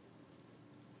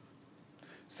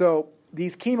 So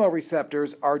these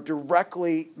chemoreceptors are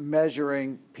directly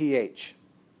measuring pH.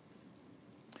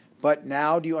 But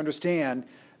now do you understand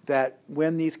that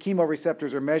when these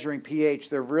chemoreceptors are measuring pH,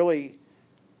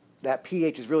 that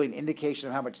pH is really an indication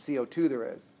of how much CO2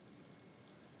 there is,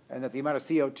 and that the amount of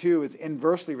CO2 is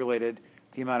inversely related to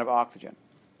the amount of oxygen.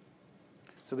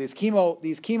 So these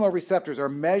chemoreceptors are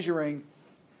measuring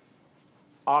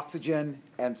oxygen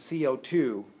and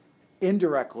CO2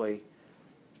 indirectly,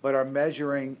 but are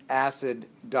measuring acid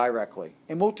directly.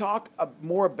 And we'll talk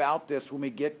more about this when we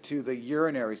get to the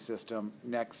urinary system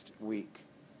next week.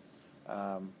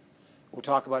 We'll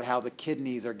talk about how the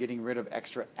kidneys are getting rid of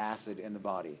extra acid in the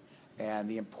body and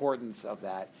the importance of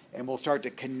that. And we'll start to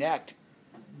connect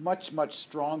much, much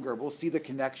stronger. We'll see the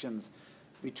connections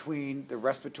between the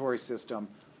respiratory system,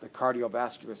 the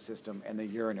cardiovascular system, and the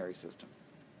urinary system.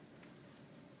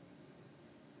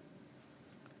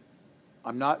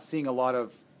 I'm not seeing a lot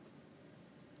of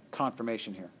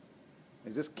confirmation here.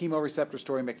 Is this chemoreceptor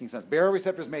story making sense?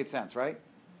 Baroreceptors made sense, right?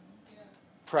 Yeah.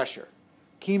 Pressure.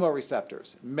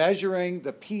 Chemoreceptors, measuring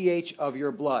the pH of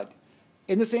your blood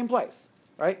in the same place,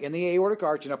 right? In the aortic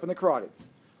arch and up in the carotids.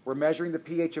 We're measuring the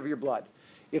pH of your blood.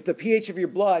 If the pH of your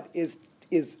blood is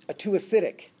too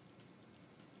acidic,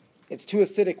 it's too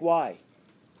acidic, why?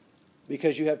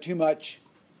 Because you have too much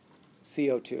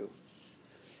CO2.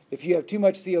 If you have too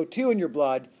much CO2 in your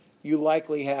blood, you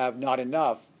likely have not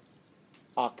enough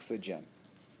oxygen.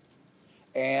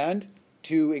 And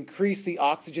to increase the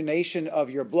oxygenation of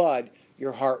your blood,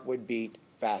 your heart would beat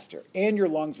faster, and your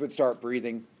lungs would start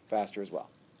breathing faster as well.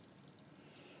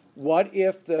 What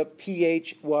if the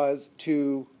pH was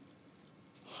too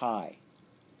high?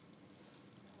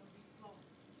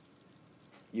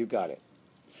 You got it.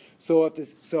 So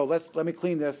let me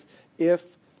clean this. If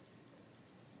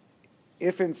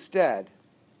instead,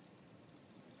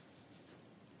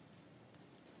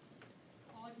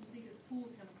 all I can think is pool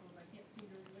chemicals. I can't seem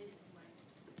to relate it to my.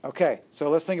 okay, so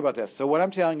let's think about this. So what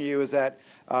I'm telling you is that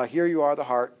here you are, the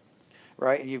heart,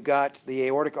 right? And you've got the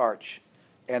aortic arch.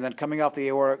 And then coming off the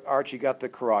aortic arch, you got the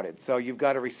carotid. So you've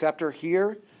got a receptor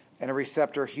here and a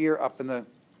receptor here up in the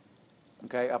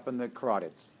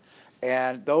carotids.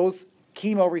 And those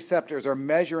chemoreceptors are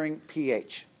measuring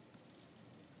pH.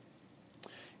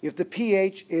 If the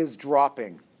pH is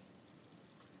dropping,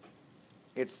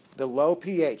 it's the low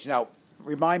pH. Now,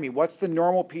 remind me, what's the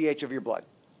normal pH of your blood?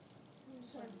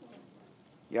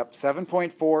 Yep,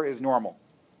 7.4 is normal.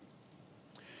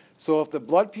 So if the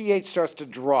blood pH starts to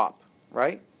drop,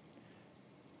 right?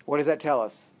 What does that tell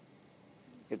us?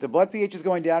 If the blood pH is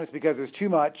going down, it's because there's too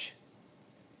much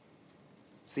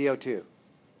CO2.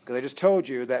 Because I just told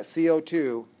you that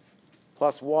CO2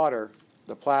 plus water,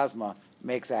 the plasma,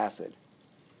 makes acid.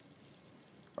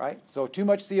 Right? So too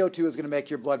much CO2 is going to make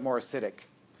your blood more acidic.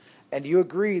 And you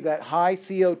agree that high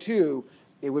CO2,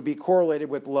 it would be correlated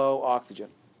with low oxygen.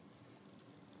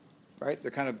 Right?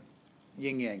 They're kind of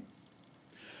yin-yang.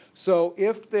 So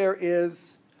if there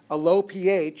is a low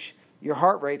pH, your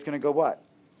heart rate's going to go what?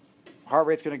 Heart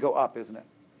rate's going to go up, isn't it?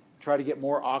 Try to get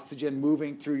more oxygen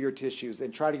moving through your tissues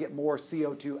and try to get more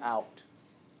CO2 out.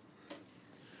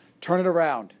 Turn it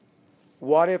around.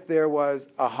 What if there was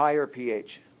a higher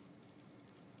pH?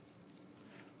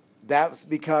 That's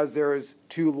because there is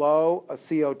too low a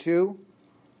CO2,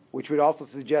 which would also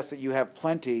suggest that you have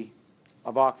plenty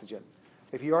of oxygen.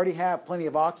 If you already have plenty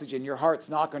of oxygen, your heart's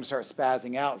not going to start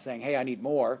spazzing out saying, hey, I need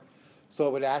more. So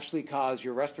it would actually cause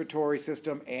your respiratory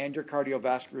system and your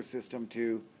cardiovascular system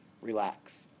to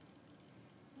relax.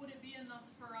 Would it be enough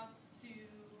for us to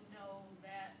know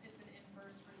that it's an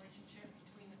inverse relationship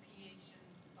between the pH and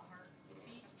the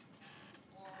heartbeat?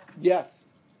 Or Yes,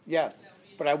 yes.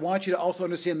 but I want you to also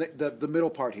understand the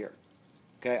middle part here.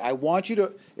 Okay, I want you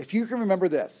to, if you can remember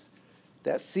this,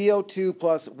 that CO2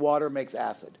 plus water makes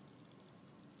acid.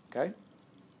 Okay,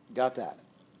 got that.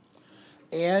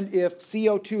 And if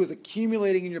CO2 is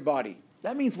accumulating in your body,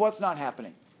 that means what's not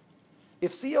happening?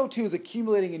 If CO2 is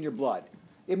accumulating in your blood,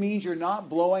 it means you're not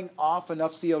blowing off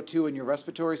enough CO2 in your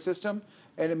respiratory system,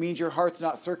 and it means your heart's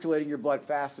not circulating your blood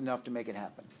fast enough to make it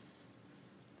happen.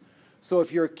 So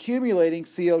if you're accumulating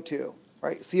CO2,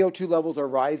 right, CO2 levels are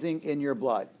rising in your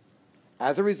blood.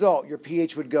 As a result, your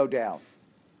pH would go down.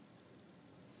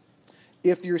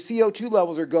 If your CO2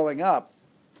 levels are going up,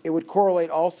 it would correlate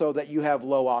also that you have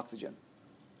low oxygen.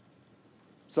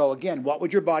 So again, what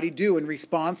would your body do in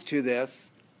response to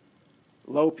this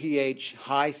low pH,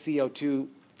 high CO2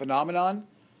 phenomenon?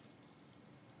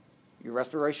 Your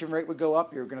respiration rate would go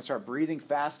up, you're going to start breathing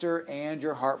faster, and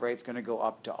your heart rate's going to go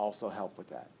up to also help with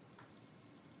that.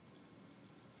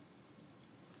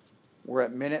 We're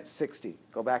at minute 60.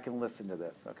 Go back and listen to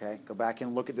this, okay? Go back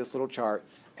and look at this little chart,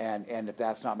 and if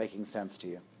that's not making sense to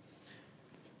you.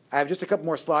 I have just a couple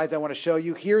more slides I want to show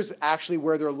you. Here's actually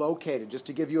where they're located, just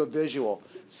to give you a visual.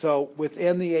 So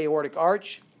within the aortic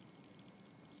arch,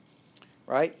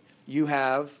 right, you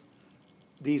have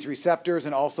these receptors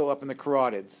and also up in the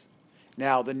carotids.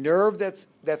 Now, the nerve that's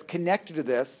connected to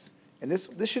this, and this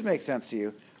should make sense to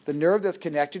you, the nerve that's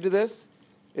connected to this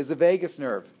is the vagus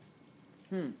nerve.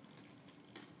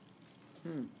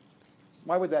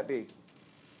 Why would that be?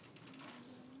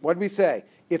 What did we say?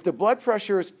 If the blood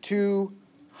pressure is too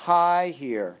high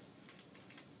here,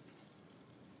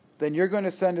 then you're going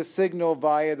to send a signal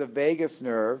via the vagus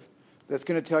nerve that's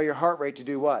going to tell your heart rate to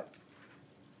do what?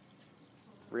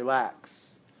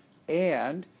 Relax.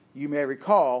 And you may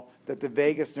recall that the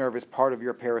vagus nerve is part of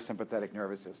your parasympathetic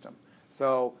nervous system.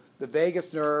 So the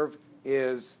vagus nerve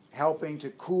is helping to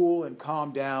cool and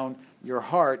calm down your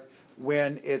heart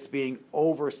when it's being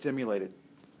overstimulated.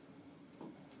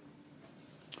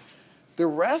 The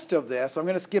rest of this, I'm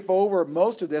going to skip over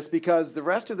most of this because the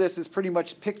rest of this is pretty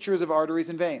much pictures of arteries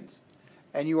and veins.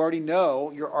 And you already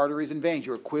know your arteries and veins.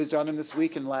 You were quizzed on them this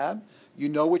week in lab. You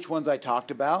know which ones I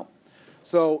talked about.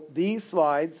 So these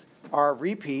slides are a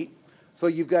repeat. So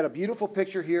you've got a beautiful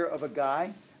picture here of a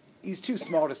guy. He's too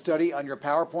small to study on your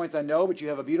PowerPoints, I know, but you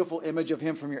have a beautiful image of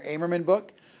him from your Amerman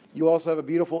book. You also have a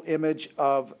beautiful image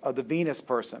of the venous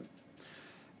person.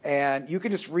 And you can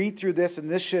just read through this, and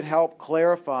this should help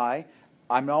clarify.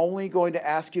 I'm only going to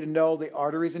ask you to know the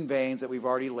arteries and veins that we've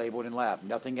already labeled in lab.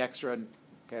 Nothing extra.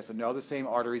 Okay, so know the same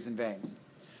arteries and veins.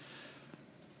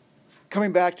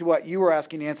 Coming back to what you were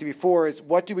asking, Nancy, before, is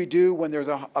what do we do when there's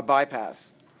a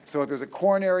bypass? So if there's a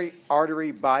coronary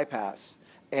artery bypass,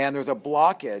 and there's a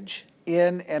blockage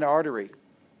in an artery,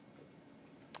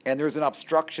 and there's an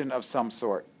obstruction of some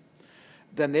sort,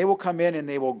 then they will come in and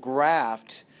they will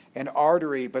graft an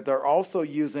artery, but they're also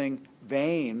using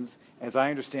veins, as I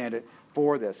understand it,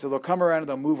 for this. So they'll come around and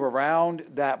they'll move around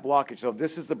that blockage. So if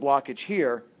this is the blockage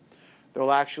here,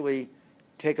 they'll actually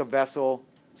take a vessel,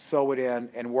 sew it in,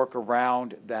 and work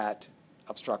around that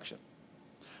obstruction.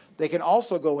 They can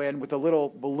also go in with a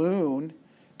little balloon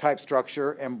type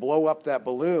structure and blow up that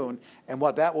balloon, and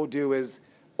what that will do is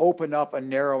open up a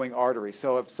narrowing artery.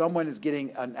 So if someone is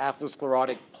getting an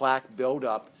atherosclerotic plaque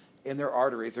buildup in their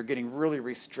arteries, they're getting really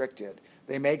restricted,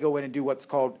 they may go in and do what's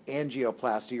called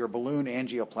angioplasty or balloon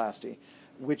angioplasty,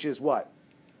 which is what?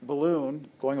 Balloon,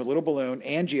 going with a little balloon,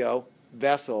 angio,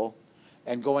 vessel,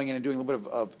 and going in and doing a little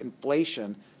bit of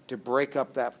inflation to break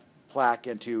up that plaque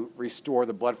and to restore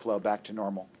the blood flow back to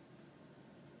normal.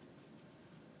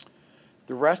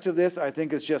 The rest of this, I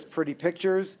think, is just pretty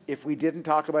pictures. If we didn't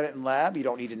talk about it in lab, you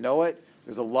don't need to know it.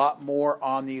 There's a lot more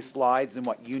on these slides than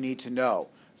what you need to know.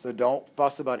 So don't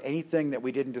fuss about anything that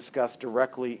we didn't discuss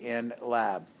directly in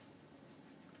lab.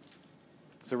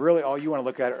 So really all you want to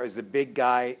look at is the big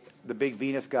guy, the big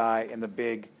venous guy, and the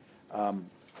big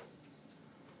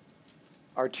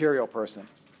arterial person.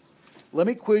 Let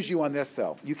me quiz you on this,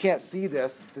 though. You can't see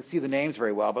this to see the names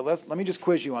very well, but let me just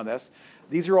quiz you on this.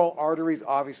 These are all arteries,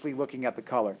 obviously, looking at the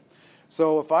color.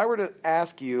 So if I were to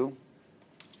ask you,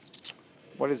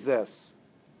 what is this?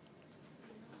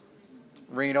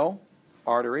 Renal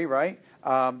artery, right?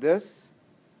 This,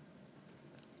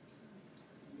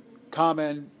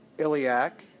 common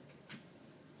iliac,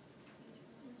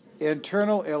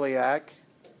 internal iliac,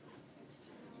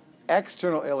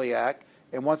 external iliac,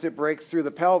 and once it breaks through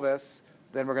the pelvis,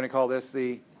 then we're going to call this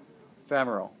the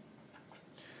femoral.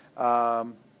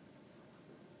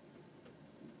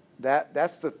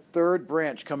 That's the third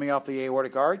branch coming off the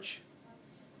aortic arch,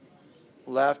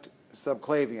 left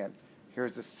subclavian.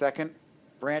 Here's the second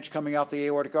branch coming off the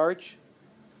aortic arch,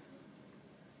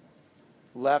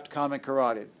 left common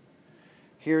carotid.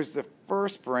 Here's the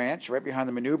first branch right behind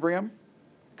the manubrium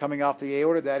coming off the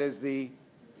aorta. That is the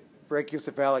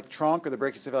brachiocephalic trunk or the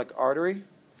brachiocephalic artery.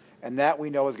 And that we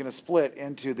know is going to split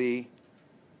into the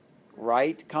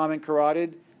right common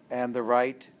carotid and the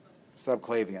right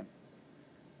subclavian.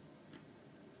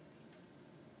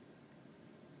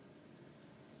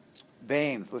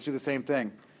 Veins, let's do the same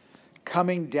thing.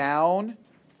 Coming down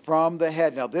from the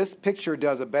head. Now this picture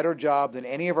does a better job than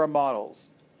any of our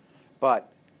models,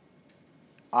 but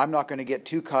I'm not going to get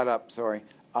too caught up,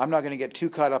 I'm not going to get too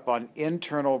caught up on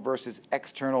internal versus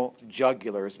external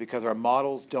jugulars because our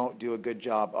models don't do a good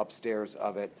job upstairs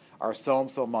of it. Our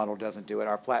so-and-so model doesn't do it.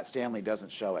 Our flat Stanley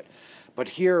doesn't show it. But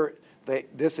here,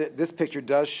 this picture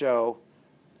does show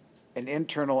an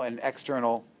internal and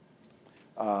external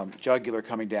jugular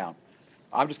coming down.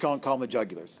 I'm just calling them the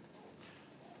jugulars.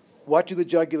 What do the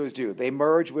jugulars do? They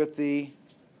merge with the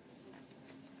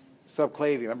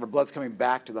subclavian. Remember, blood's coming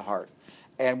back to the heart.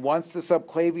 And once the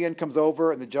subclavian comes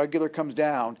over and the jugular comes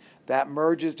down, that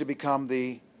merges to become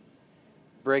the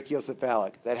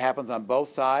brachiocephalic. That happens on both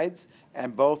sides,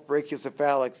 and both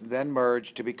brachiocephalics then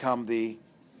merge to become the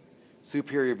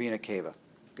superior vena cava.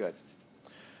 Good.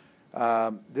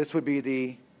 This would be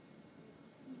the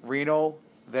renal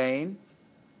vein.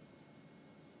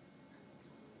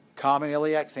 Common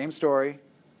iliac, same story.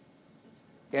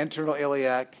 Internal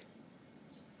iliac,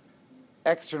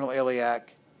 external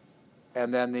iliac,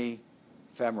 and then the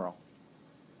femoral.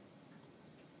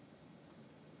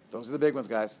 Those are the big ones,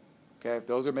 guys. Okay, if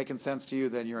those are making sense to you,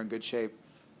 then you're in good shape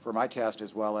for my test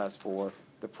as well as for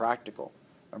the practical.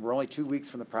 And we're only 2 weeks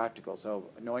from the practical, so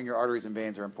knowing your arteries and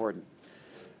veins are important.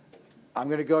 I'm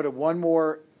going to go to one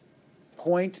more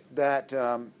point that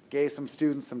gave some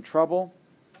students some trouble,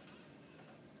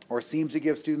 or seems to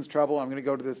give students trouble. I'm going to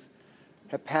go to this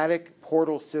hepatic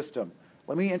portal system.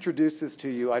 Let me introduce this to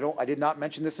you. I did not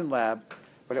mention this in lab,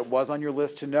 but it was on your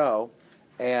list to know,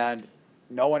 and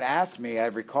no one asked me, I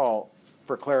recall,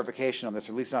 for clarification on this,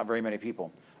 or at least not very many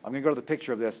people. I'm going to go to the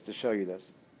picture of this to show you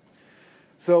this.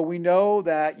 So we know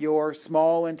that your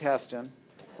small intestine,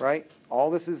 right?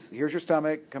 All this is, here's your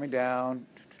stomach coming down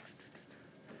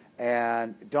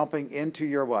and dumping into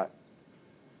your what?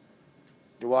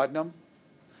 Duodenum.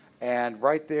 And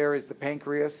right there is the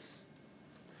pancreas.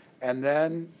 And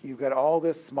then you've got all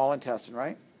this small intestine,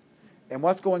 right? And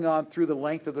what's going on through the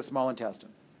length of the small intestine?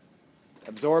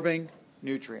 Absorbing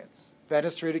nutrients.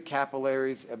 Fenestrated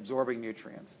capillaries absorbing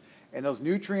nutrients. And those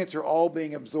nutrients are all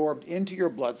being absorbed into your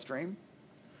bloodstream.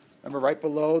 Remember, right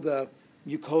below the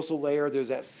mucosal layer, there's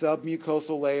that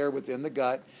submucosal layer within the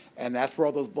gut, and that's where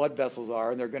all those blood vessels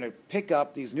are, and they're going to pick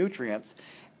up these nutrients,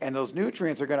 and those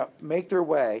nutrients are going to make their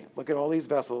way, look at all these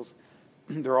vessels,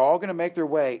 they're all going to make their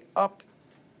way up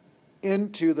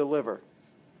into the liver.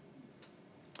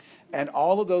 And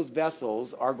all of those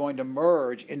vessels are going to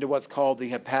merge into what's called the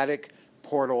hepatic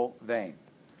portal vein.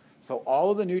 So all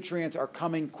of the nutrients are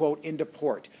coming, quote, into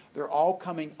port. They're all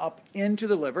coming up into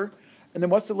the liver. And then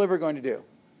what's the liver going to do?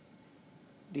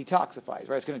 Detoxifies,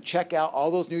 right? It's going to check out all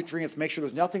those nutrients, make sure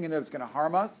there's nothing in there that's going to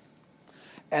harm us.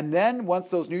 And then once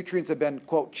those nutrients have been,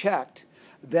 quote, checked,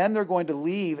 then they're going to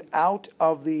leave out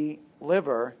of the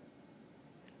liver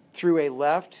through a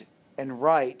left and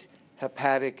right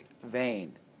hepatic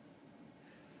vein.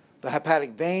 The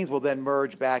hepatic veins will then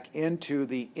merge back into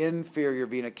the inferior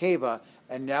vena cava,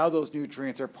 and now those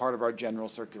nutrients are part of our general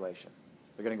circulation.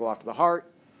 They're going to go off to the heart,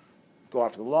 go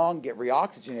off to the lung, get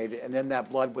reoxygenated, and then that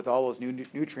blood with all those new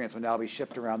nutrients will now be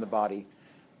shipped around the body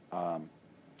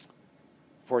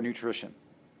for nutrition.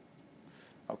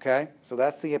 Okay? So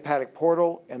that's the hepatic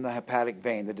portal and the hepatic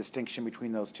vein, the distinction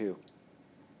between those two.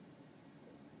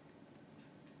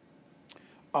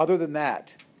 Other than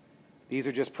that, these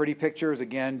are just pretty pictures.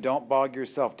 Again, don't bog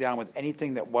yourself down with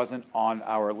anything that wasn't on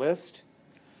our list.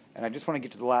 And I just want to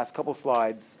get to the last couple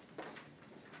slides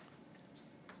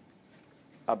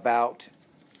about,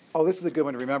 oh, this is a good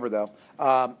one to remember, though.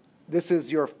 This is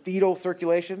your fetal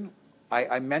circulation.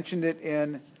 I mentioned it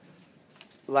in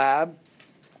lab,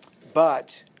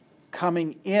 but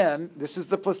coming in, this is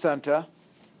the placenta,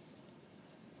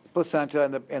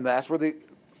 and that's where the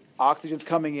oxygen's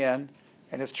coming in,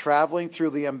 and it's traveling through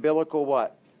the umbilical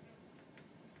what?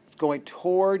 It's going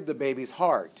toward the baby's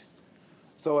heart.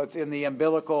 So it's in the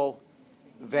umbilical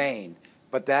vein,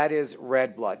 but that is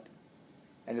red blood.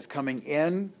 And it's coming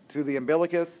in through the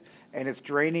umbilicus, and it's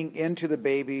draining into the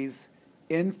baby's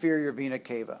inferior vena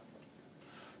cava.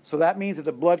 So that means that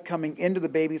the blood coming into the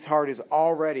baby's heart is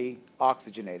already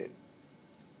oxygenated.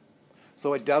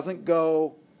 So it doesn't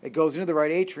go, it goes into the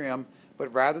right atrium,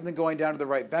 but rather than going down to the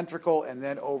right ventricle and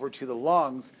then over to the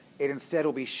lungs, it instead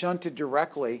will be shunted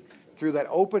directly through that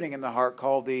opening in the heart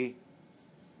called the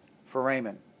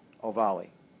foramen ovale,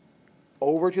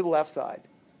 over to the left side,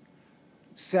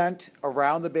 sent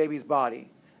around the baby's body,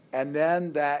 and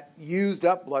then that used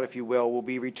up blood, if you will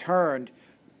be returned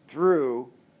through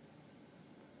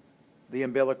the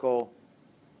umbilical.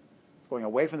 It's going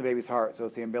away from the baby's heart, so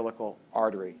it's the umbilical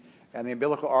artery. And the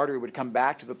umbilical artery would come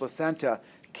back to the placenta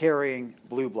carrying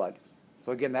blue blood.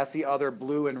 So again, that's the other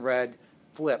blue and red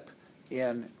flip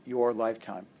in your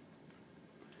lifetime.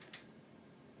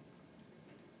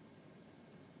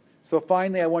 So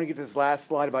finally, I want to get to this last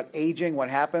slide about aging. What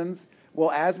happens?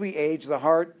 Well, as we age, the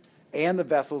heart and the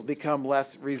vessels become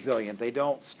less resilient. They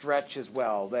don't stretch as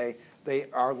well. They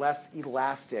are less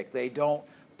elastic. They don't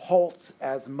pulse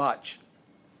as much.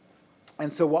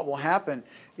 And so what will happen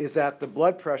is that the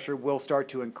blood pressure will start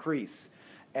to increase.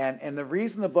 And the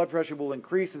reason the blood pressure will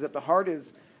increase is that the heart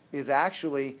is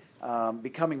actually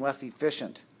becoming less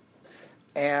efficient.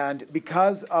 And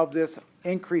because of this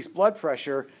increased blood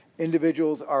pressure,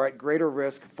 individuals are at greater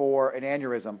risk for an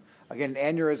aneurysm. Again,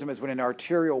 an aneurysm is when an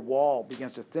arterial wall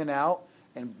begins to thin out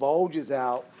and bulges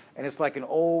out, and it's like an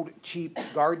old, cheap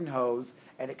garden hose,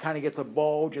 and it kind of gets a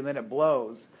bulge and then it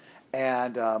blows.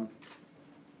 And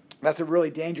that's a really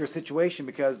dangerous situation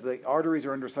because the arteries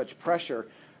are under such pressure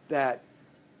that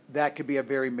that could be a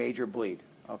very major bleed,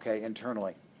 okay,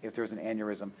 internally, if there's an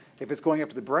aneurysm. If it's going up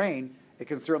to the brain, it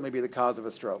can certainly be the cause of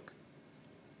a stroke.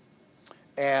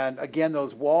 And again,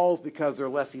 those walls, because they're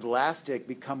less elastic,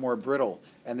 become more brittle,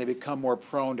 and they become more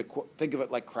prone to, think of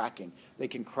it like cracking. They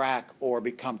can crack or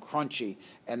become crunchy,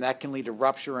 and that can lead to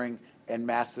rupturing and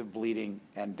massive bleeding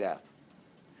and death.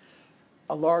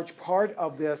 A large part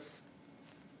of this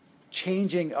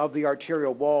changing of the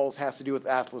arterial walls has to do with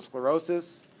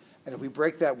atherosclerosis. And if we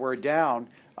break that word down,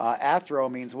 athero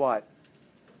means what?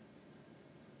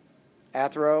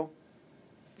 Athero,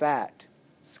 fat.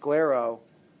 Sclero,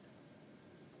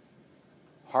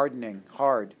 hardening,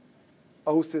 hard.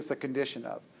 Osis, a condition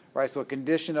of, right? So a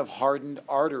condition of hardened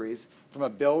arteries from a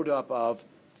buildup of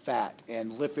fat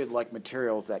and lipid-like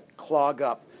materials that clog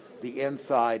up the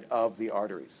inside of the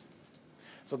arteries.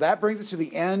 So that brings us to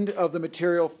the end of the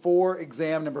material for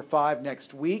exam number 5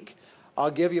 next week.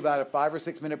 I'll give you about a 5 or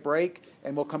 6 minute break,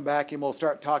 and we'll come back and we'll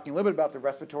start talking a little bit about the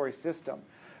respiratory system.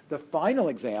 The final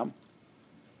exam,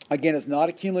 again, is not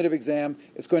a cumulative exam.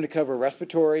 It's going to cover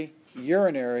respiratory,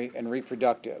 urinary, and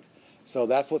reproductive. So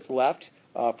that's what's left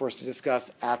for us to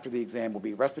discuss after the exam will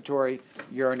be respiratory,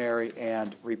 urinary,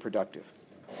 and reproductive.